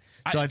working.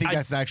 So I think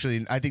that's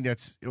actually. I think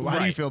that's. How do you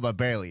Right. feel about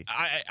Bailey?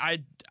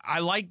 I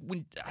like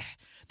when.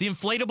 The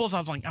inflatables, I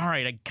was like, all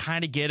right, I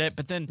kind of get it.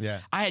 But then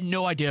Yeah. I had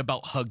no idea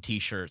about hug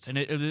T-shirts. And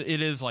it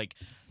is like,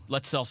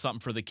 let's sell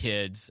something for the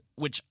kids,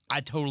 which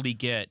I totally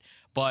get.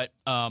 But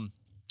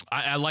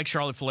I like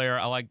Charlotte Flair.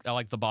 I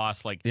like the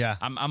boss. Like, Yeah.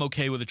 I'm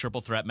okay with a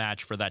triple threat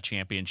match for that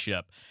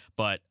championship.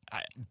 But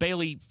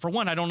Bayley, for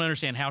one, I don't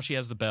understand how she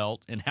has the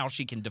belt and how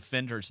she can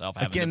defend herself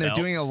having Again, the they're belt.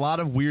 doing a lot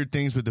of weird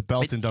things with the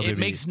belt in WWE. It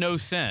makes no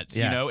sense,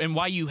 Yeah. you know, and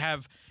why you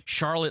have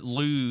Charlotte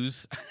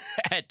lose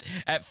at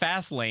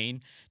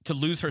Fastlane to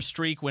lose her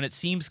streak when it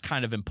seems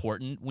kind of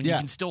important, when you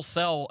can still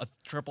sell a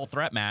triple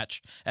threat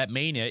match at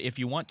Mania if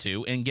you want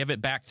to and give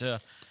it back to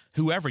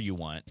whoever you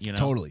want, you know.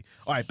 Totally.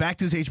 All right, back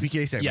to this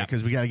HBK segment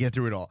because we got to get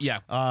through it all. Yeah,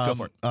 go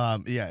for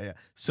it. Yeah.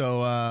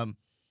 So,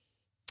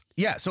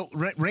 so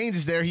Reigns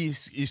is there. He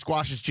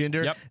squashes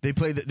Jinder. Yep.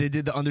 They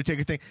did the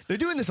Undertaker thing. They're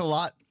doing this a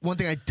lot. One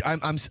thing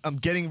I'm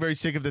getting very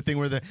sick of the thing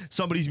where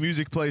somebody's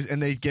music plays and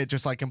they get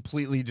just like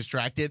completely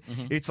distracted.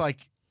 Mm-hmm. It's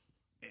like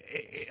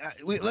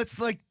let's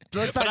not.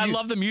 But I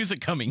love the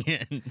music coming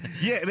in.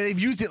 Yeah, they've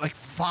used it like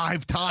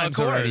 5 times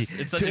Of course. already.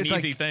 It's such an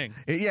easy thing.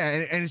 Yeah,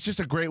 and it's just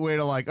a great way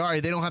to like, all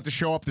right, they don't have to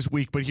show up this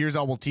week, but here's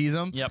how we'll tease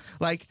them. Yep.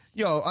 Like,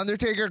 yo,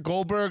 Undertaker,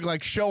 Goldberg,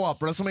 like, show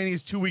up. WrestleMania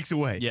is 2 weeks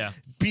away. Yeah.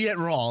 Be at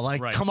Raw.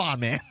 Like, Right. come on,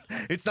 man.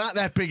 It's not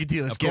that big a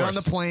deal. Just get on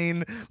the course.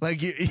 plane. Like,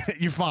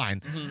 you're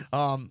fine.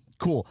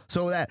 Cool.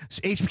 So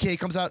HBK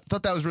comes out.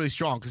 Thought that was really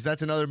strong because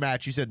that's another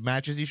match. You said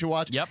matches you should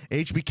watch. Yep.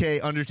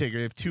 HBK, Undertaker.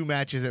 They have 2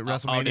 matches at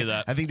WrestleMania. I'll do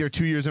that. I think they're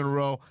 2 years in a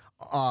row.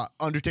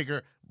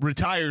 Undertaker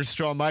retires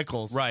Shawn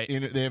Michaels. Right.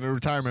 They have a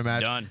retirement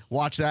match. Done.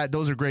 Watch that.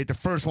 Those are great. The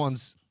first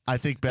one's, I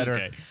think, better.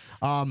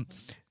 Okay.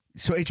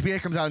 So HBK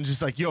comes out and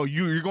just like, yo,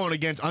 you're going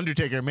against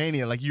Undertaker at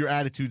Mania. Like, your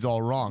attitude's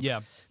all wrong.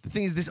 Yeah. The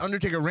thing is, this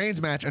Undertaker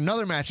Reigns match,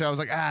 another match that I was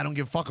like, I don't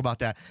give a fuck about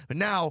that. But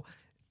now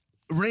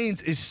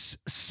Reigns is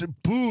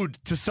booed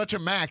to such a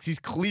max. He's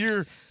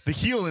clear the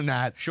heel in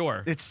that.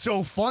 Sure. It's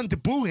so fun to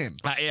boo him.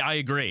 I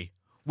agree,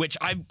 which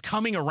I'm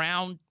coming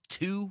around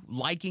to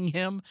liking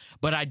him,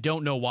 but I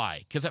don't know why.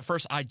 Because at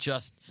first I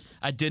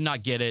did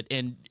not get it,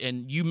 and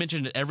you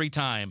mentioned it every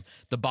time.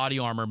 The body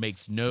armor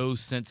makes no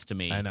sense to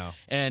me. I know.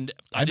 And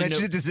I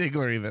mentioned it to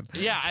Ziggler even.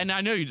 Yeah, and I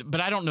know you, but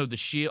I don't know the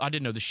Shield. I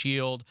didn't know the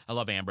Shield. I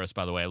love Ambrose,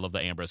 by the way. I love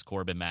the Ambrose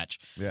Corbin match.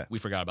 Yeah. We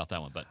forgot about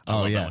that one, but I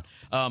love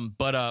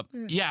that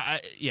one.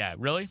 Yeah,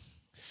 really?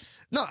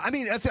 No, I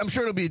mean, I'm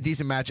sure it'll be a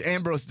decent match.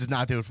 Ambrose does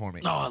not do it for me.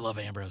 Oh, I love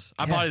Ambrose.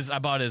 I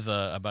bought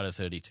his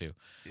hoodie too.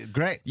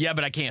 Great. Yeah,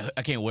 but I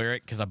can't wear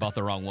it because I bought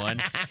the wrong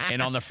one.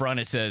 And on the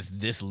front it says,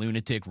 "This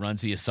lunatic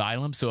runs the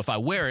asylum." So if I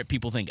wear it,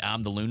 people think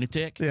I'm the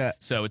lunatic. Yeah.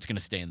 So it's gonna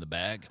stay in the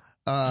bag.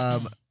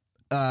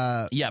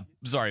 Yeah.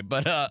 Sorry,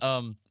 but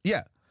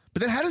But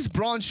then how does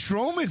Braun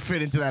Strowman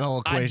fit into that whole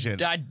equation?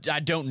 I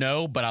don't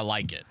know, but I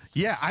like it.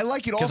 Yeah, I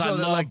like it also. 'Cause I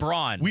that, love like,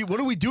 Braun. What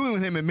are we doing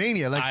with him in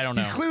Mania? Like, I don't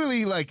he's know.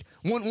 clearly like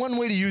one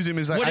way to use him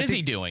is like. What I is think,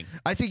 he doing?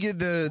 I think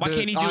the Why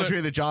can't he do Andre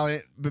it? the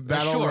Giant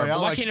battle Sure, but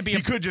royale. why Like, can't it be he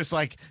a- could just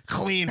like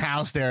clean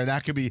house there.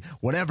 That could be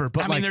whatever.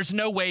 But I like, mean, there's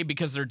no way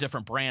because they're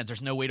different brands.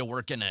 There's no way to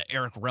work in an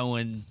Eric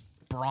Rowan,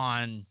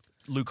 Braun,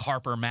 Luke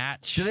Harper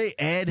match. do they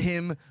add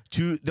him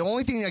to? The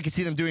only thing I can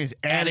see them doing is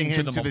adding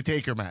him to the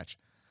Taker match.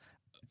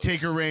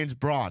 Taker Reigns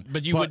Braun.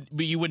 But you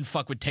wouldn't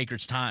fuck with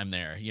Taker's time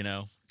there, you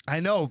know. I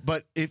know,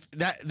 but if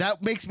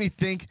that makes me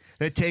think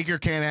that Taker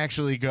can't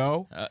actually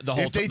go.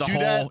 If they do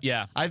that,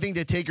 yeah. I think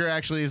that Taker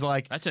actually is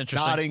like That's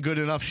interesting. not in good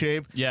enough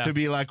shape Yeah. to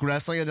be like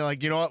wrestling, and they're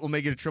like, you know what, we'll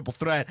make it a triple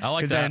threat I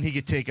like that. then he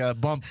could take a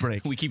bump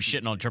break. We keep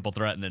shitting on Triple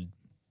Threat and then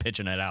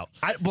pitching it out.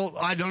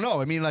 I don't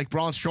know. I mean, like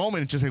Braun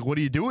Strowman, it's just like, what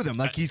do you do with him?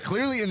 Like, he's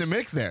clearly in the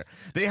mix there.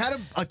 They had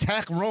him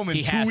attack Roman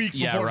He 2 has- weeks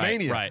yeah, before right,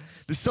 Mania. right.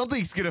 There's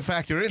something's gonna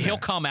factor in. He'll there.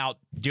 come out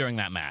during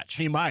that match.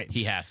 He might.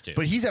 He has to.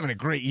 But he's having a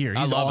great year.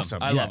 I He's love awesome.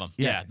 him. I love him.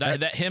 Yeah.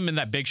 That- That him in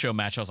that Big Show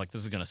match, I was like,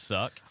 this is gonna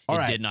suck. All it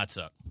right. did not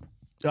suck.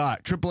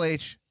 Triple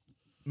H,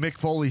 Mick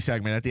Foley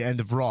segment at the end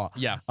of Raw.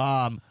 Yeah.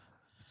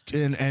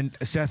 And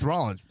Seth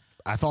Rollins.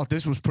 I thought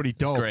this was pretty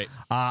dope. Great.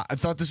 I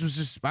thought this was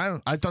just.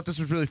 I thought this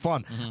was really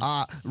fun.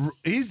 Mm-hmm.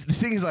 The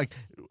thing is, like,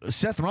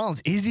 Seth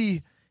Rollins,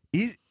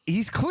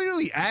 he's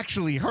clearly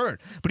actually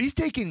hurt, but he's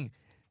taking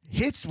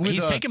hits with.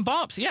 He's taking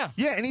bumps. Yeah.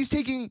 Yeah, and he's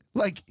taking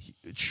like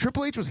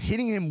Triple H was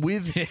hitting him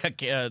with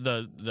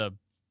the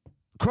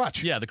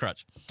crutch. Yeah, the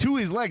crutch. To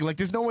his leg. Like,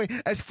 there's no way,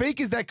 as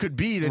fake as that could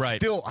be, that Right.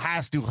 still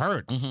has to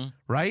hurt.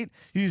 Right?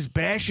 He's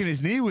bashing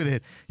his knee with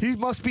it. He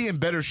must be in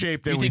better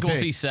shape than You think we we'll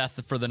see Seth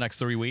for the next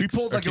 3 weeks? He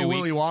pulled or like a 2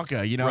 Willy weeks?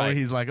 Wonka, you know, Right. where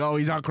he's like, oh,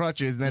 he's on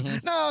crutches. And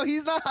then, no,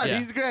 he's not. Yeah.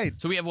 He's great.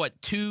 So we have what,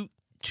 two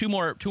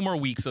more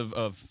weeks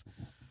of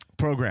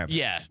Programs.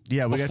 yeah.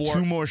 Yeah, we got before-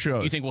 2 more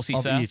shows. You think we'll see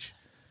of Seth? each.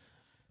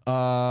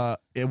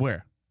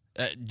 Where?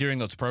 During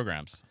those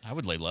programs? I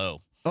would lay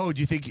low. Oh,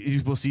 do you think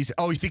we'll see?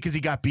 Oh, you think because he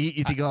got beat,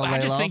 you think he'll lay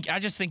low? I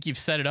just think you've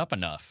set it up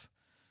enough.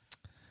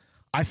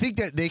 I think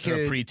that they There are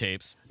could.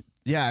 pre-tapes.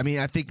 Yeah, I mean,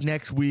 I think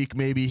next week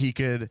maybe he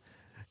could.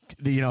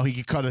 He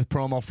could cut a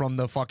promo from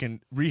the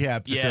fucking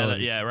rehab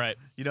facility. Yeah, right.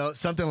 You know,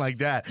 something like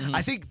that.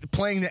 I think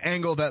playing the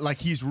angle that like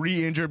he's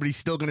re-injured, but he's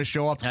still going to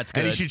show up. That's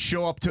good. And he should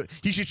show up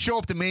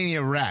to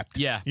Mania wrapped.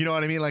 Yeah. You know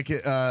what I mean? Like,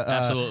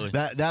 absolutely.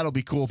 That'll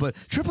be cool. But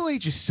Triple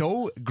H is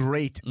so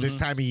great this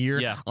time of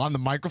year on the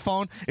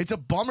microphone. It's a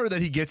bummer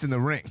that he gets in the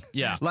ring.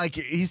 Yeah. Like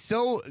he's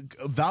so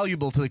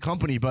valuable to the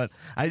company. But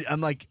I'm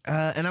like,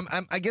 and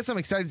I guess I'm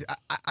excited.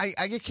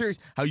 I get curious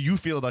how you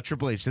feel about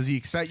Triple H. Does he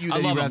excite you? That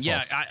I love he him. wrestles?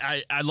 Yeah,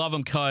 I love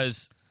him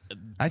because.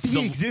 I think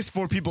he exists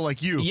for people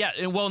like you.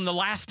 Yeah, well, in the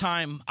last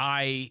time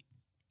I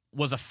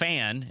was a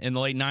fan in the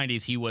late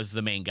 '90s, he was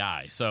the main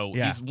guy. So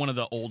he's one of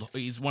the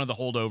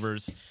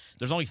holdovers.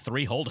 There's only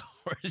 3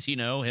 holdovers, you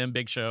know, him,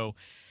 Big Show,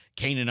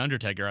 Kane, and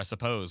Undertaker, I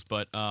suppose.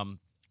 But I'm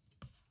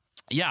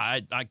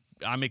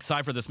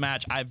excited for this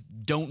match. I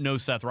don't know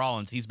Seth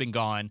Rollins. He's been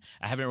gone.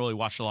 I haven't really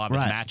watched a lot of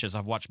his matches.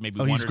 I've watched maybe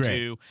one or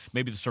two,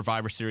 maybe the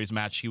Survivor Series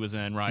match he was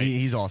in, right?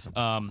 He's awesome.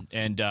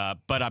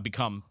 But I've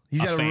become He's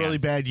had fan. a really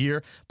bad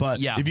year, but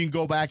if you can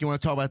go back and want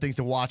to talk about things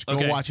to watch,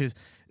 go watch his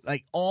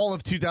like all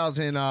of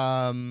 2000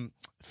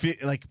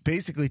 like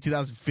basically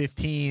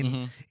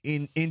 2015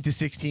 into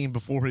 16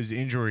 before his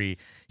injury.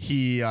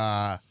 He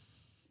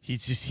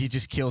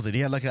just kills it.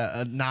 He had like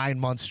a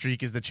 9-month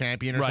streak as the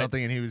champion or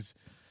something, and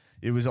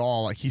it was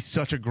all like he's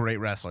such a great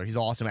wrestler. He's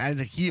awesome. As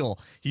a heel,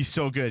 he's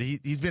so good.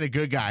 He's been a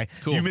good guy.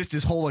 Cool. You missed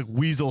his whole like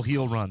weasel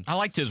heel run. I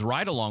liked his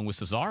ride along with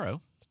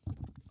Cesaro.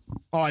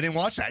 Oh, I didn't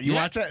watch that. You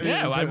watched that?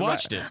 Yeah, I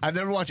watched it. I've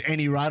never watched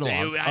any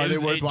ride-alongs. Are they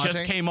worth watching? It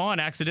just came on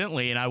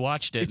accidentally, and I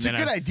watched it. It's a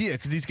good idea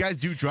because these guys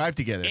do drive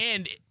together.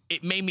 And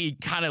it made me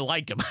kind of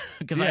like him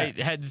because I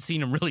hadn't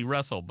seen him really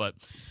wrestle. But,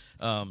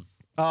 I'm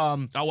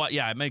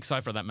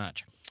excited for that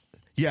match.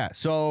 Yeah,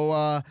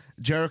 so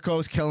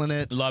Jericho's killing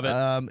it. Love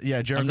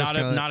it. Jericho's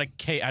not a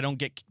K. I don't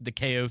get the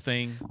KO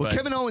thing. Well, but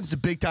Kevin Owens is a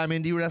big-time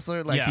indie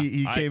wrestler. Like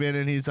he came in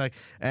and he's like,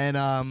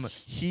 and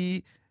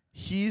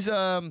he's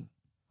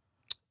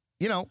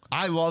you know,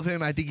 I love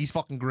him. I think he's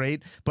fucking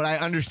great. But I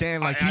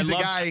understand, like, he's the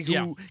guy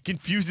who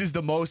confuses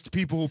the most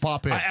people who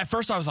pop in. At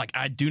first, I was like,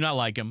 I do not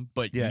like him,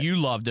 but you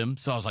loved him.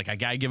 So I was like, I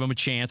got to give him a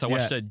chance. I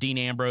watched a Dean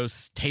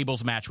Ambrose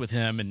tables match with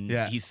him, and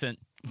he sent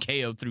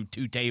KO through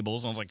 2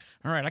 tables. I was like,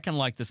 all right, I can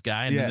like this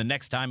guy. And then the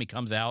next time he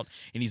comes out,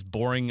 and he's a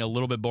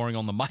little bit boring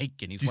on the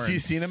mic, and he's wearing you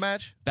see a Cena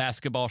match?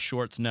 Basketball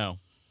shorts? No.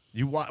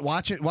 You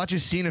watch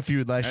his Cena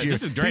feud last year.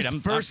 This is great. His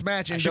first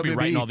match in I should WWE. be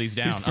writing all these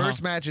down. His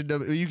first match in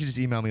WWE. You can just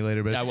email me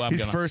later, but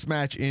first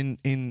match on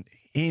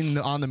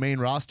the main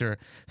roster,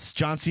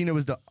 John Cena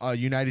was the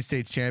United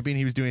States champion.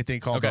 He was doing a thing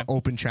called the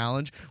Open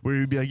Challenge, where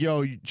he'd be like,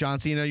 "Yo, John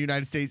Cena,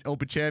 United States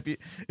Open champion.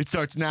 It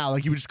starts now."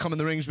 Like he would just come in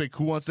the ring and be like,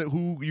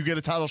 "Who you get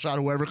a title shot?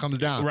 Whoever comes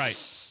down." Right.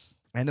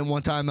 And then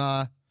one time,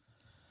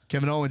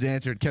 Kevin Owens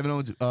answered. Kevin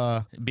Owens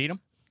beat him.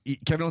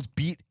 Kevin Owens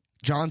beat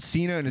John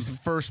Cena in his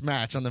first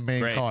match on the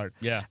main card.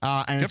 Yeah.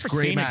 And good it's for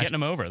great Cena match. getting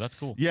him over. That's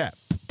cool. Yeah.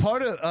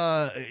 Part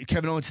of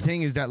Kevin Owens'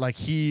 thing is that like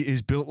he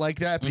is built like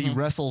that, but he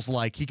wrestles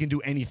like he can do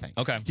anything.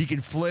 Okay. He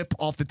can flip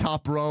off the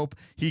top rope.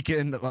 He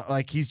can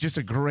he's just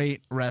a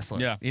great wrestler.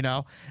 Yeah. You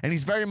know? And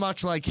he's very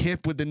much like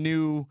hip with the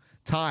new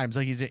times.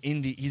 Like he's an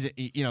indie.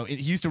 He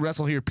used to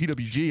wrestle here at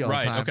PWG all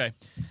the time. Okay.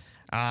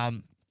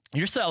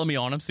 You're selling me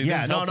on him. See,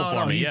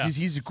 no. Me.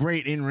 He's a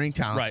great in-ring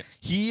talent. Right.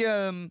 He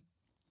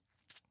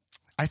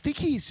I think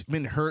he's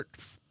been hurt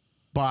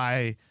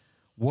by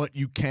what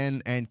you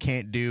can and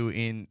can't do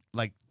in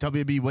like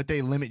WWE, what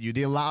they limit you.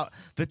 They allow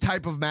the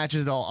type of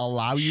matches they'll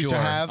allow you to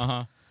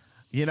have.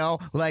 You know,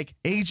 like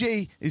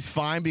AJ is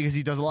fine because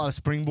he does a lot of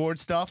springboard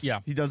stuff.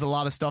 Yeah. He does a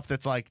lot of stuff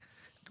that's like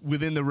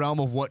within the realm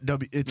of what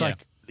it's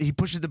like he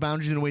pushes the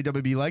boundaries in a way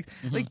WWE likes.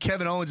 I think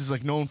Kevin Owens is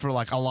like known for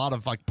like a lot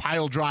of like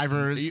pile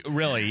drivers.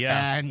 Really,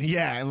 yeah.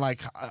 And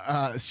like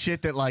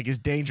shit that like is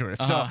dangerous.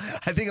 So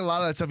I think a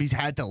lot of that stuff he's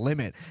had to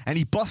limit. And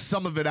he busts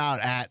some of it out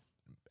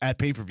at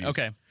pay-per-views.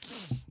 Okay.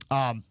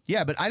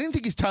 But I didn't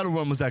think his title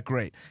run was that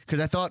great because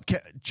I thought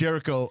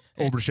Jericho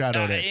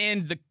overshadowed it.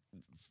 And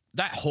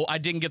I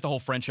didn't get the whole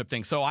friendship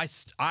thing. So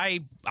I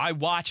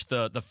watched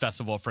the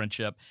Festival of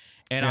Friendship,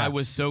 and I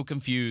was so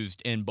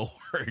confused and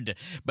bored.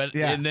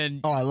 And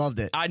then I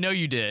loved it. I know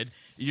you did.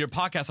 Your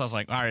podcast, I was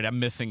like, all right, I'm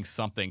missing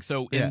something.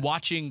 So in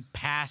watching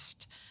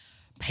past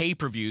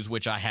pay-per-views,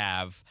 which I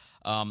have,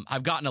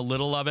 I've gotten a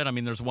little of it. I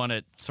mean, there's one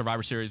at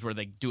Survivor Series where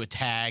they do a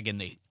tag and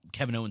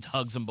Kevin Owens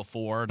hugs him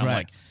before, and I'm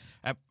like,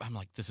 I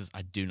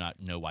do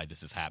not know why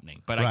this is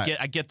happening, but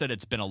I get that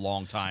it's been a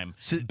long time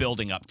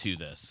building up to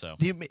this. So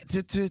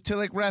to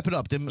like wrap it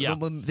up,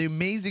 the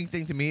amazing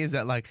thing to me is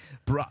that like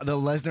the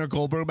Lesnar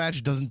Goldberg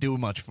match doesn't do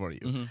much for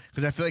you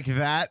because I feel like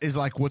that is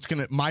like what's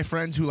gonna my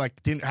friends who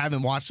like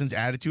haven't watched since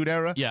Attitude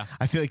Era. Yeah,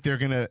 I feel like they're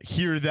gonna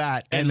hear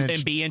that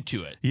and be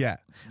into it. Yeah,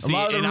 a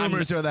lot of the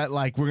rumors are that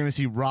like we're gonna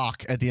see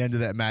Rock at the end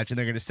of that match and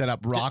they're gonna set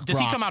up Rock. Does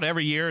he come out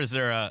every year? Is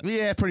there a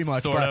pretty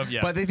much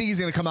but they think he's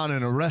gonna come out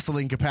in a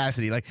wrestling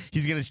capacity like.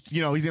 He's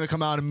gonna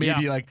come out and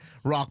maybe like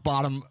rock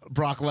bottom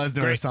Brock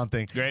Lesnar or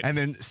something, and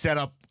then set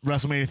up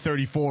WrestleMania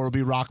 34 will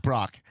be Rock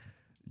Brock.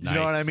 You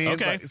know what I mean?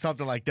 Okay, like,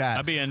 something like that.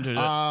 I'd be into it.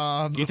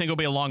 Do you think it'll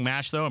be a long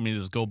match though? I mean,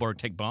 does Goldberg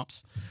take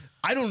bumps?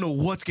 I don't know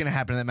what's going to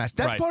happen in that match.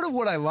 That's Right. part of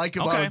what I like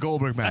about a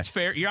Goldberg match. That's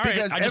fair. You're all right.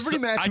 Because every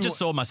match I just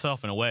sold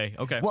myself in a way.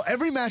 Okay. Well,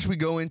 every match we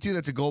go into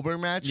that's a Goldberg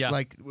match, Yeah.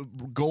 like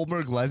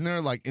Goldberg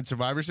Lesnar, like in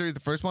Survivor Series, the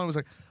first one was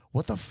like,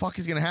 what the fuck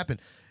is going to happen?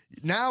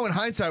 Now in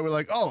hindsight, we're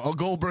like, oh, a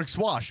Goldberg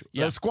squash.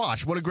 Yeah. A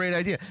squash. What a great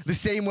idea. The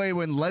same way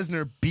when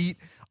Lesnar beat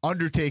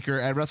Undertaker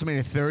at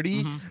WrestleMania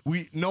 30,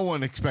 no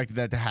one expected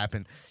that to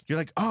happen. You're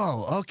like,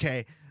 oh,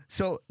 okay.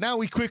 So now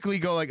we quickly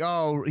go like,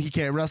 oh, he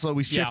can't wrestle.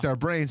 We shift our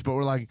brains, but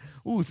we're like,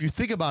 ooh, if you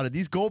think about it,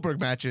 these Goldberg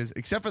matches,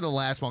 except for the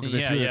last one because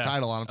they threw the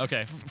title on him.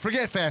 Okay.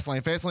 Forget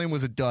Fastlane. Fastlane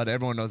was a dud.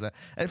 Everyone knows that.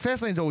 And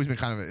Fastlane's always been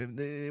kind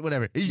of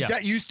whatever.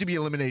 That used to be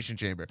Elimination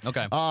Chamber.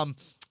 Okay. Well,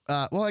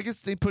 I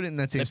guess they put it in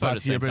that same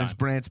spot here, but it's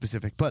brand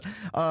specific. But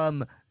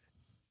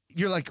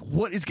you're like,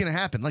 what is going to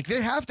happen? Like,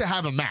 they have to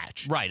have a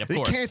match. Right, of they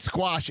course. They can't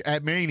squash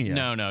at Mania.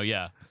 No,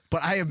 yeah.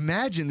 But I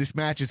imagine this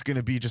match is going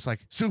to be just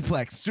like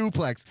suplex,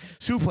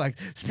 spear.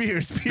 Spear,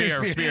 It's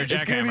going to be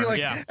jackhammer, like,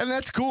 yeah. and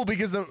that's cool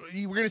because we're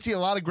going to see a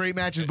lot of great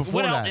matches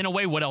before that. In a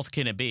way, what else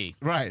can it be?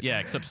 Right.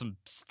 Yeah, except some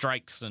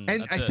strikes and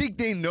I think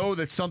they know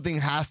that something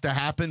has to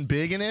happen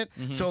big in it,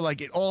 so like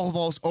it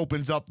almost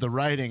opens up the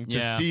writing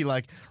to see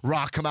like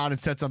Rock come out and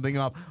set something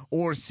up,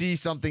 or see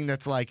something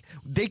that's like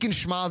they can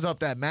schmoz up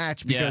that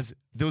match because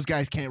those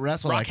guys can't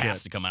wrestle Rock like has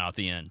that. to come out at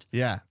the end.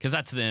 Yeah, because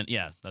that's the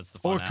that's the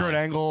fun or Kurt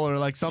Angle or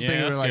like something.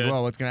 Yeah, or like, good.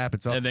 whoa, what's gonna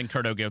happen? So and then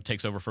Kurt Angle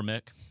takes over for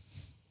Mick.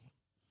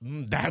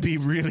 That'd be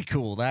really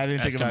cool. I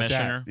didn't think about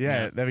that.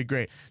 Yeah, that'd be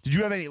great. Did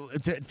you have any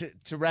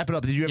to wrap it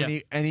up? Did you have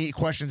any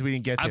questions we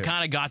didn't get to? I've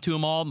kind of got to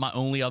them all. My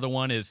only other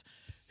one is,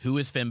 who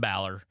is Finn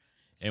Balor,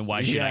 and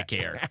why should I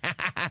care?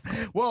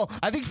 Well,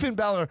 I think Finn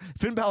Balor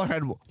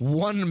had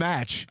one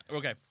match.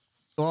 Okay.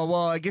 Well,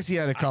 I guess he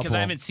had a couple. Because I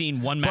haven't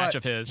seen one match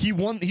of his. He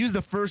won. He was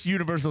the first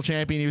Universal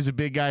Champion. He was a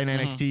big guy in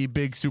NXT,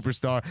 big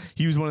superstar.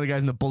 He was one of the guys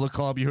in the Bullet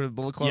Club. You heard of the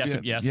Bullet Club?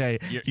 Yes. Yeah.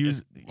 He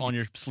was on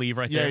your sleeve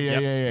right yeah, there.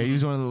 Yeah. He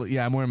was one of the.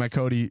 Yeah, I'm wearing my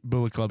Cody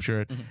Bullet Club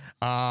shirt.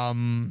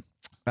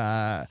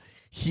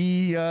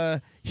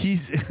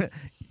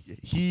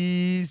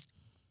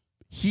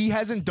 He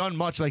hasn't done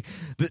much, like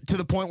to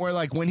the point where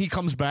like when he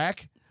comes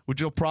back,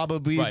 which will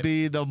probably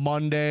be the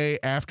Monday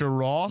after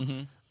Raw.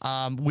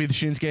 With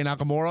Shinsuke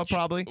Nakamura,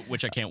 probably.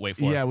 Which I can't wait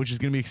for. Yeah, which is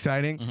going to be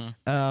exzying.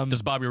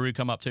 Does Bobby Roode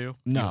come up too?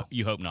 No.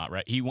 You hope not,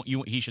 right?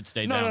 He should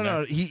stay down there.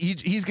 No.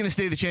 He's going to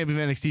stay the champion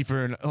of NXT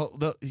for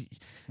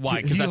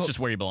Why? Because that's just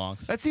where he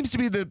belongs. That seems to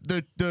be the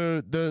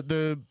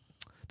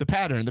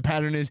pattern. The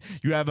pattern is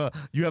you have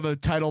a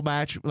title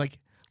match like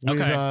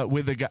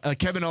with a guy,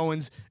 Kevin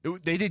Owens.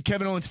 They did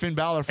Kevin Owens Finn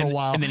Balor for a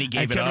while, and then he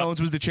gave it Kevin up. Owens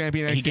was the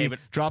champion. NXT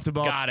dropped the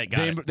belt. Got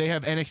it. They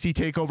have NXT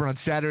Takeover on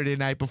Saturday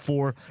night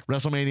before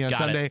WrestleMania on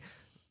Sunday.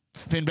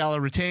 Finn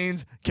Balor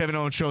retains. Kevin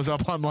Owens shows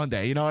up on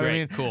Monday. You know what I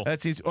mean? Cool.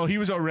 That seems. Oh, he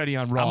was already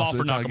on Raw. I'm all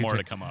for Nakamura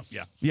to come up.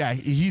 Yeah. Yeah,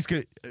 he's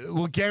good.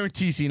 We'll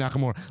guarantee see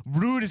Nakamura.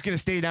 Rude is going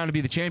to stay down to be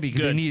the champion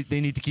because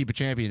they need to keep a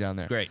champion down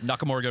there. Great.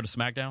 Nakamura go to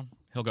SmackDown.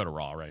 He'll go to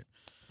Raw, right?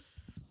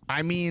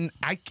 I mean,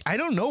 I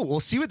don't know.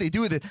 We'll see what they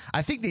do with it.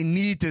 I think they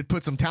need to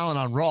put some talent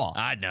on Raw.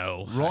 I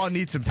know. Raw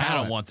needs some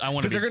talent. I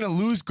want because they're going to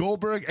lose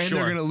Goldberg and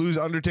they're going to lose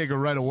Undertaker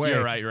right away.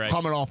 You're right.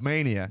 Coming off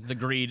Mania. The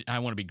greed. I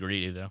want to be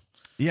greedy though.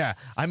 Yeah,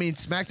 I mean,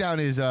 SmackDown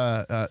is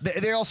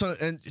they also,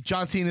 and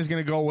John Cena is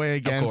going to go away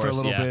again for a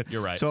little bit.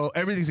 You're right. So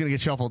everything's going to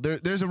get shuffled.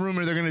 There's a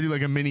rumor they're going to do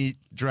like a mini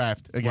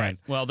draft again. Right.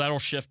 Well, that'll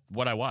shift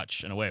what I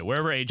watch in a way.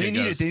 Wherever AJ they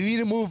need goes. it. They need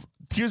to move.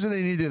 Here's what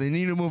they need to do. They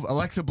need to move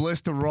Alexa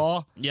Bliss to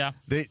Raw. Yeah.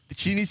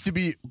 She needs to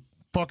be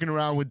fucking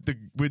around with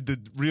the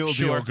real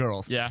deal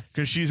girls. Yeah.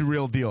 Because she's a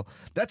real deal.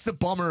 That's the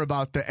bummer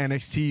about the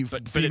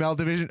NXT female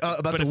division,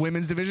 about the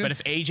women's division. But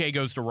if AJ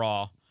goes to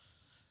Raw,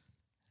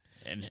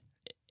 and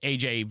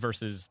AJ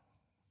versus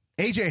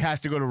AJ has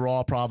to go to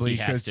Raw probably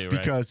because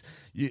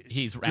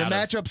he's the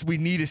matchups we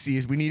need to see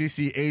is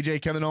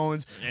AJ, Kevin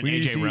Owens, and we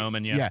need AJ to see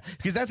Roman, yeah,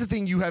 because that's the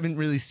thing you haven't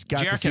really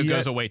got Jericho to see goes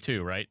yet. away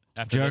too, right?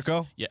 After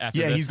Jericho, this?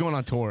 Yeah, he's going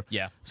on tour,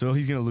 so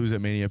he's going to lose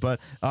at Mania. But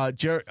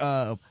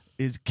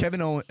is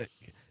Kevin Owens,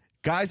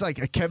 guys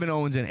like Kevin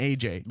Owens and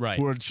AJ,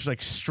 who are just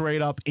like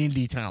straight up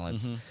indie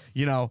talents,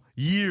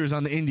 years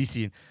on the indie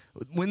scene.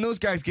 When those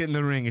guys get in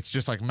the ring, it's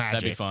just like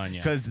magic. That'd be fun, yeah,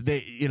 because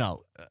they,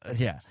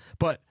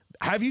 But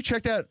have you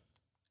checked out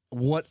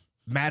what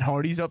Matt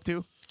Hardy's up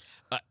to?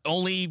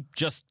 Only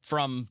just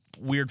from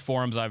weird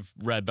forums I've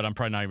read, but I'm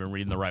probably not even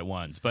reading the right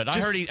ones. But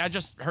I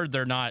just heard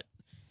they're not.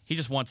 He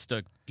just wants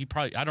to.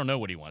 I don't know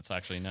what he wants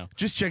actually. No.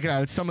 Just check it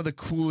out. It's some of the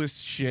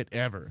coolest shit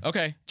ever.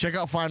 Okay. Check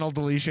out Final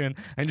Deletion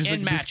and just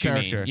and look at this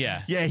character.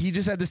 Yeah. Yeah. He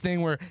just had this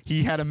thing where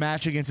he had a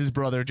match against his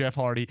brother Jeff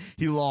Hardy.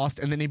 He lost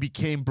and then he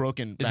became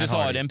broken. Is this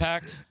all at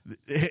Impact?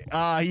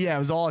 Yeah, it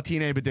was all at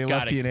TNA, but they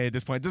left TNA at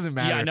this point. It doesn't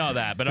matter. Yeah, I know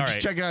that, but all right. Just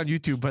check it out on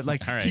YouTube. But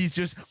he's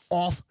just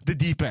off the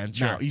deep end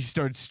now. He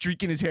started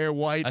streaking his hair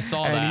white. I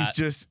saw and that.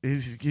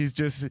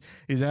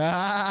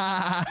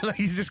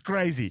 He's just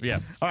crazy. Yeah.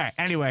 All right.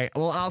 Anyway,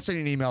 well, I'll send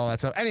you an email all that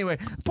stuff. Anyway,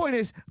 the point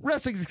is,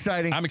 wrestling's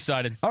exciting. I'm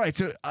excited. All right,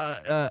 so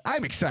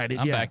I'm excited.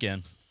 I'm back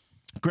in.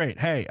 Great.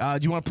 Hey,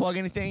 do you want to plug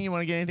anything? You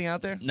want to get anything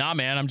out there? Nah,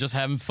 man. I'm just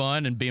having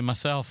fun and being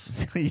myself.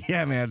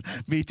 Yeah, man.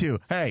 Me too.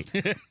 Hey.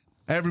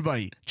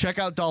 everybody, check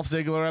out Dolph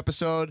Ziggler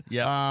episode.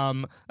 Yeah.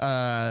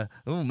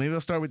 Maybe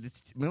I'll start with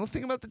maybe we'll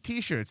think about the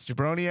T-shirts.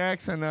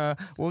 Jabroniacs and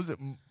what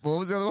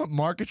was the other one?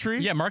 Marketry.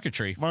 Yeah,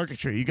 Marketry.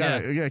 Marketry. You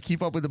gotta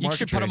keep up with the You Marketry.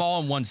 should put them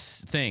all in one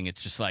thing.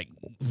 It's just like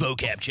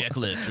vocab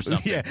checklist or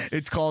something. Yeah,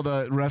 it's called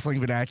wrestling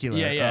vernacular.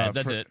 Yeah,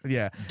 that's it.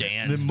 Yeah,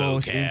 Dan's the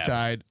most vocab.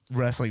 inside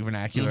wrestling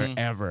vernacular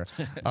ever.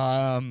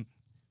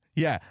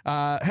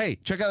 Hey,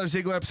 check out our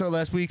Ziggler episode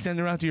last week. Send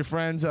it around to your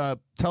friends.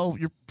 Tell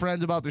your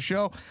friends about the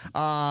show.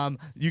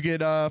 You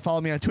could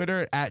follow me on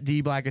Twitter at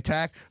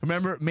DBlackAttack.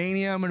 Remember,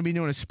 Mania, I'm going to be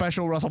doing a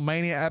special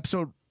WrestleMania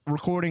episode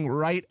recording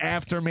right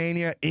after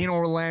Mania in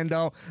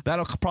Orlando.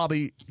 That'll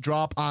probably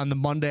drop on the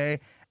Monday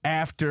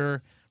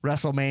after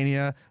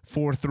WrestleMania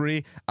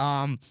 4-3.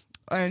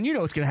 And you know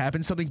what's going to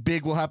happen. Something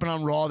big will happen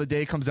on Raw the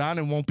day it comes on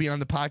and won't be on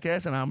the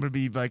podcast. And I'm going to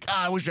be like,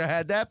 I wish I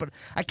had that, but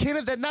I can't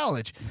have that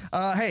knowledge.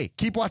 Hey,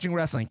 keep watching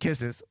wrestling.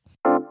 Kisses.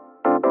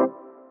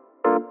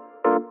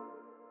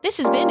 This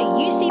has been a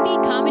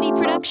UCB Comedy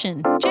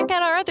production. Check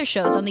out our other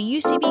shows on the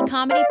UCB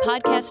Comedy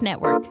Podcast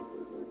Network.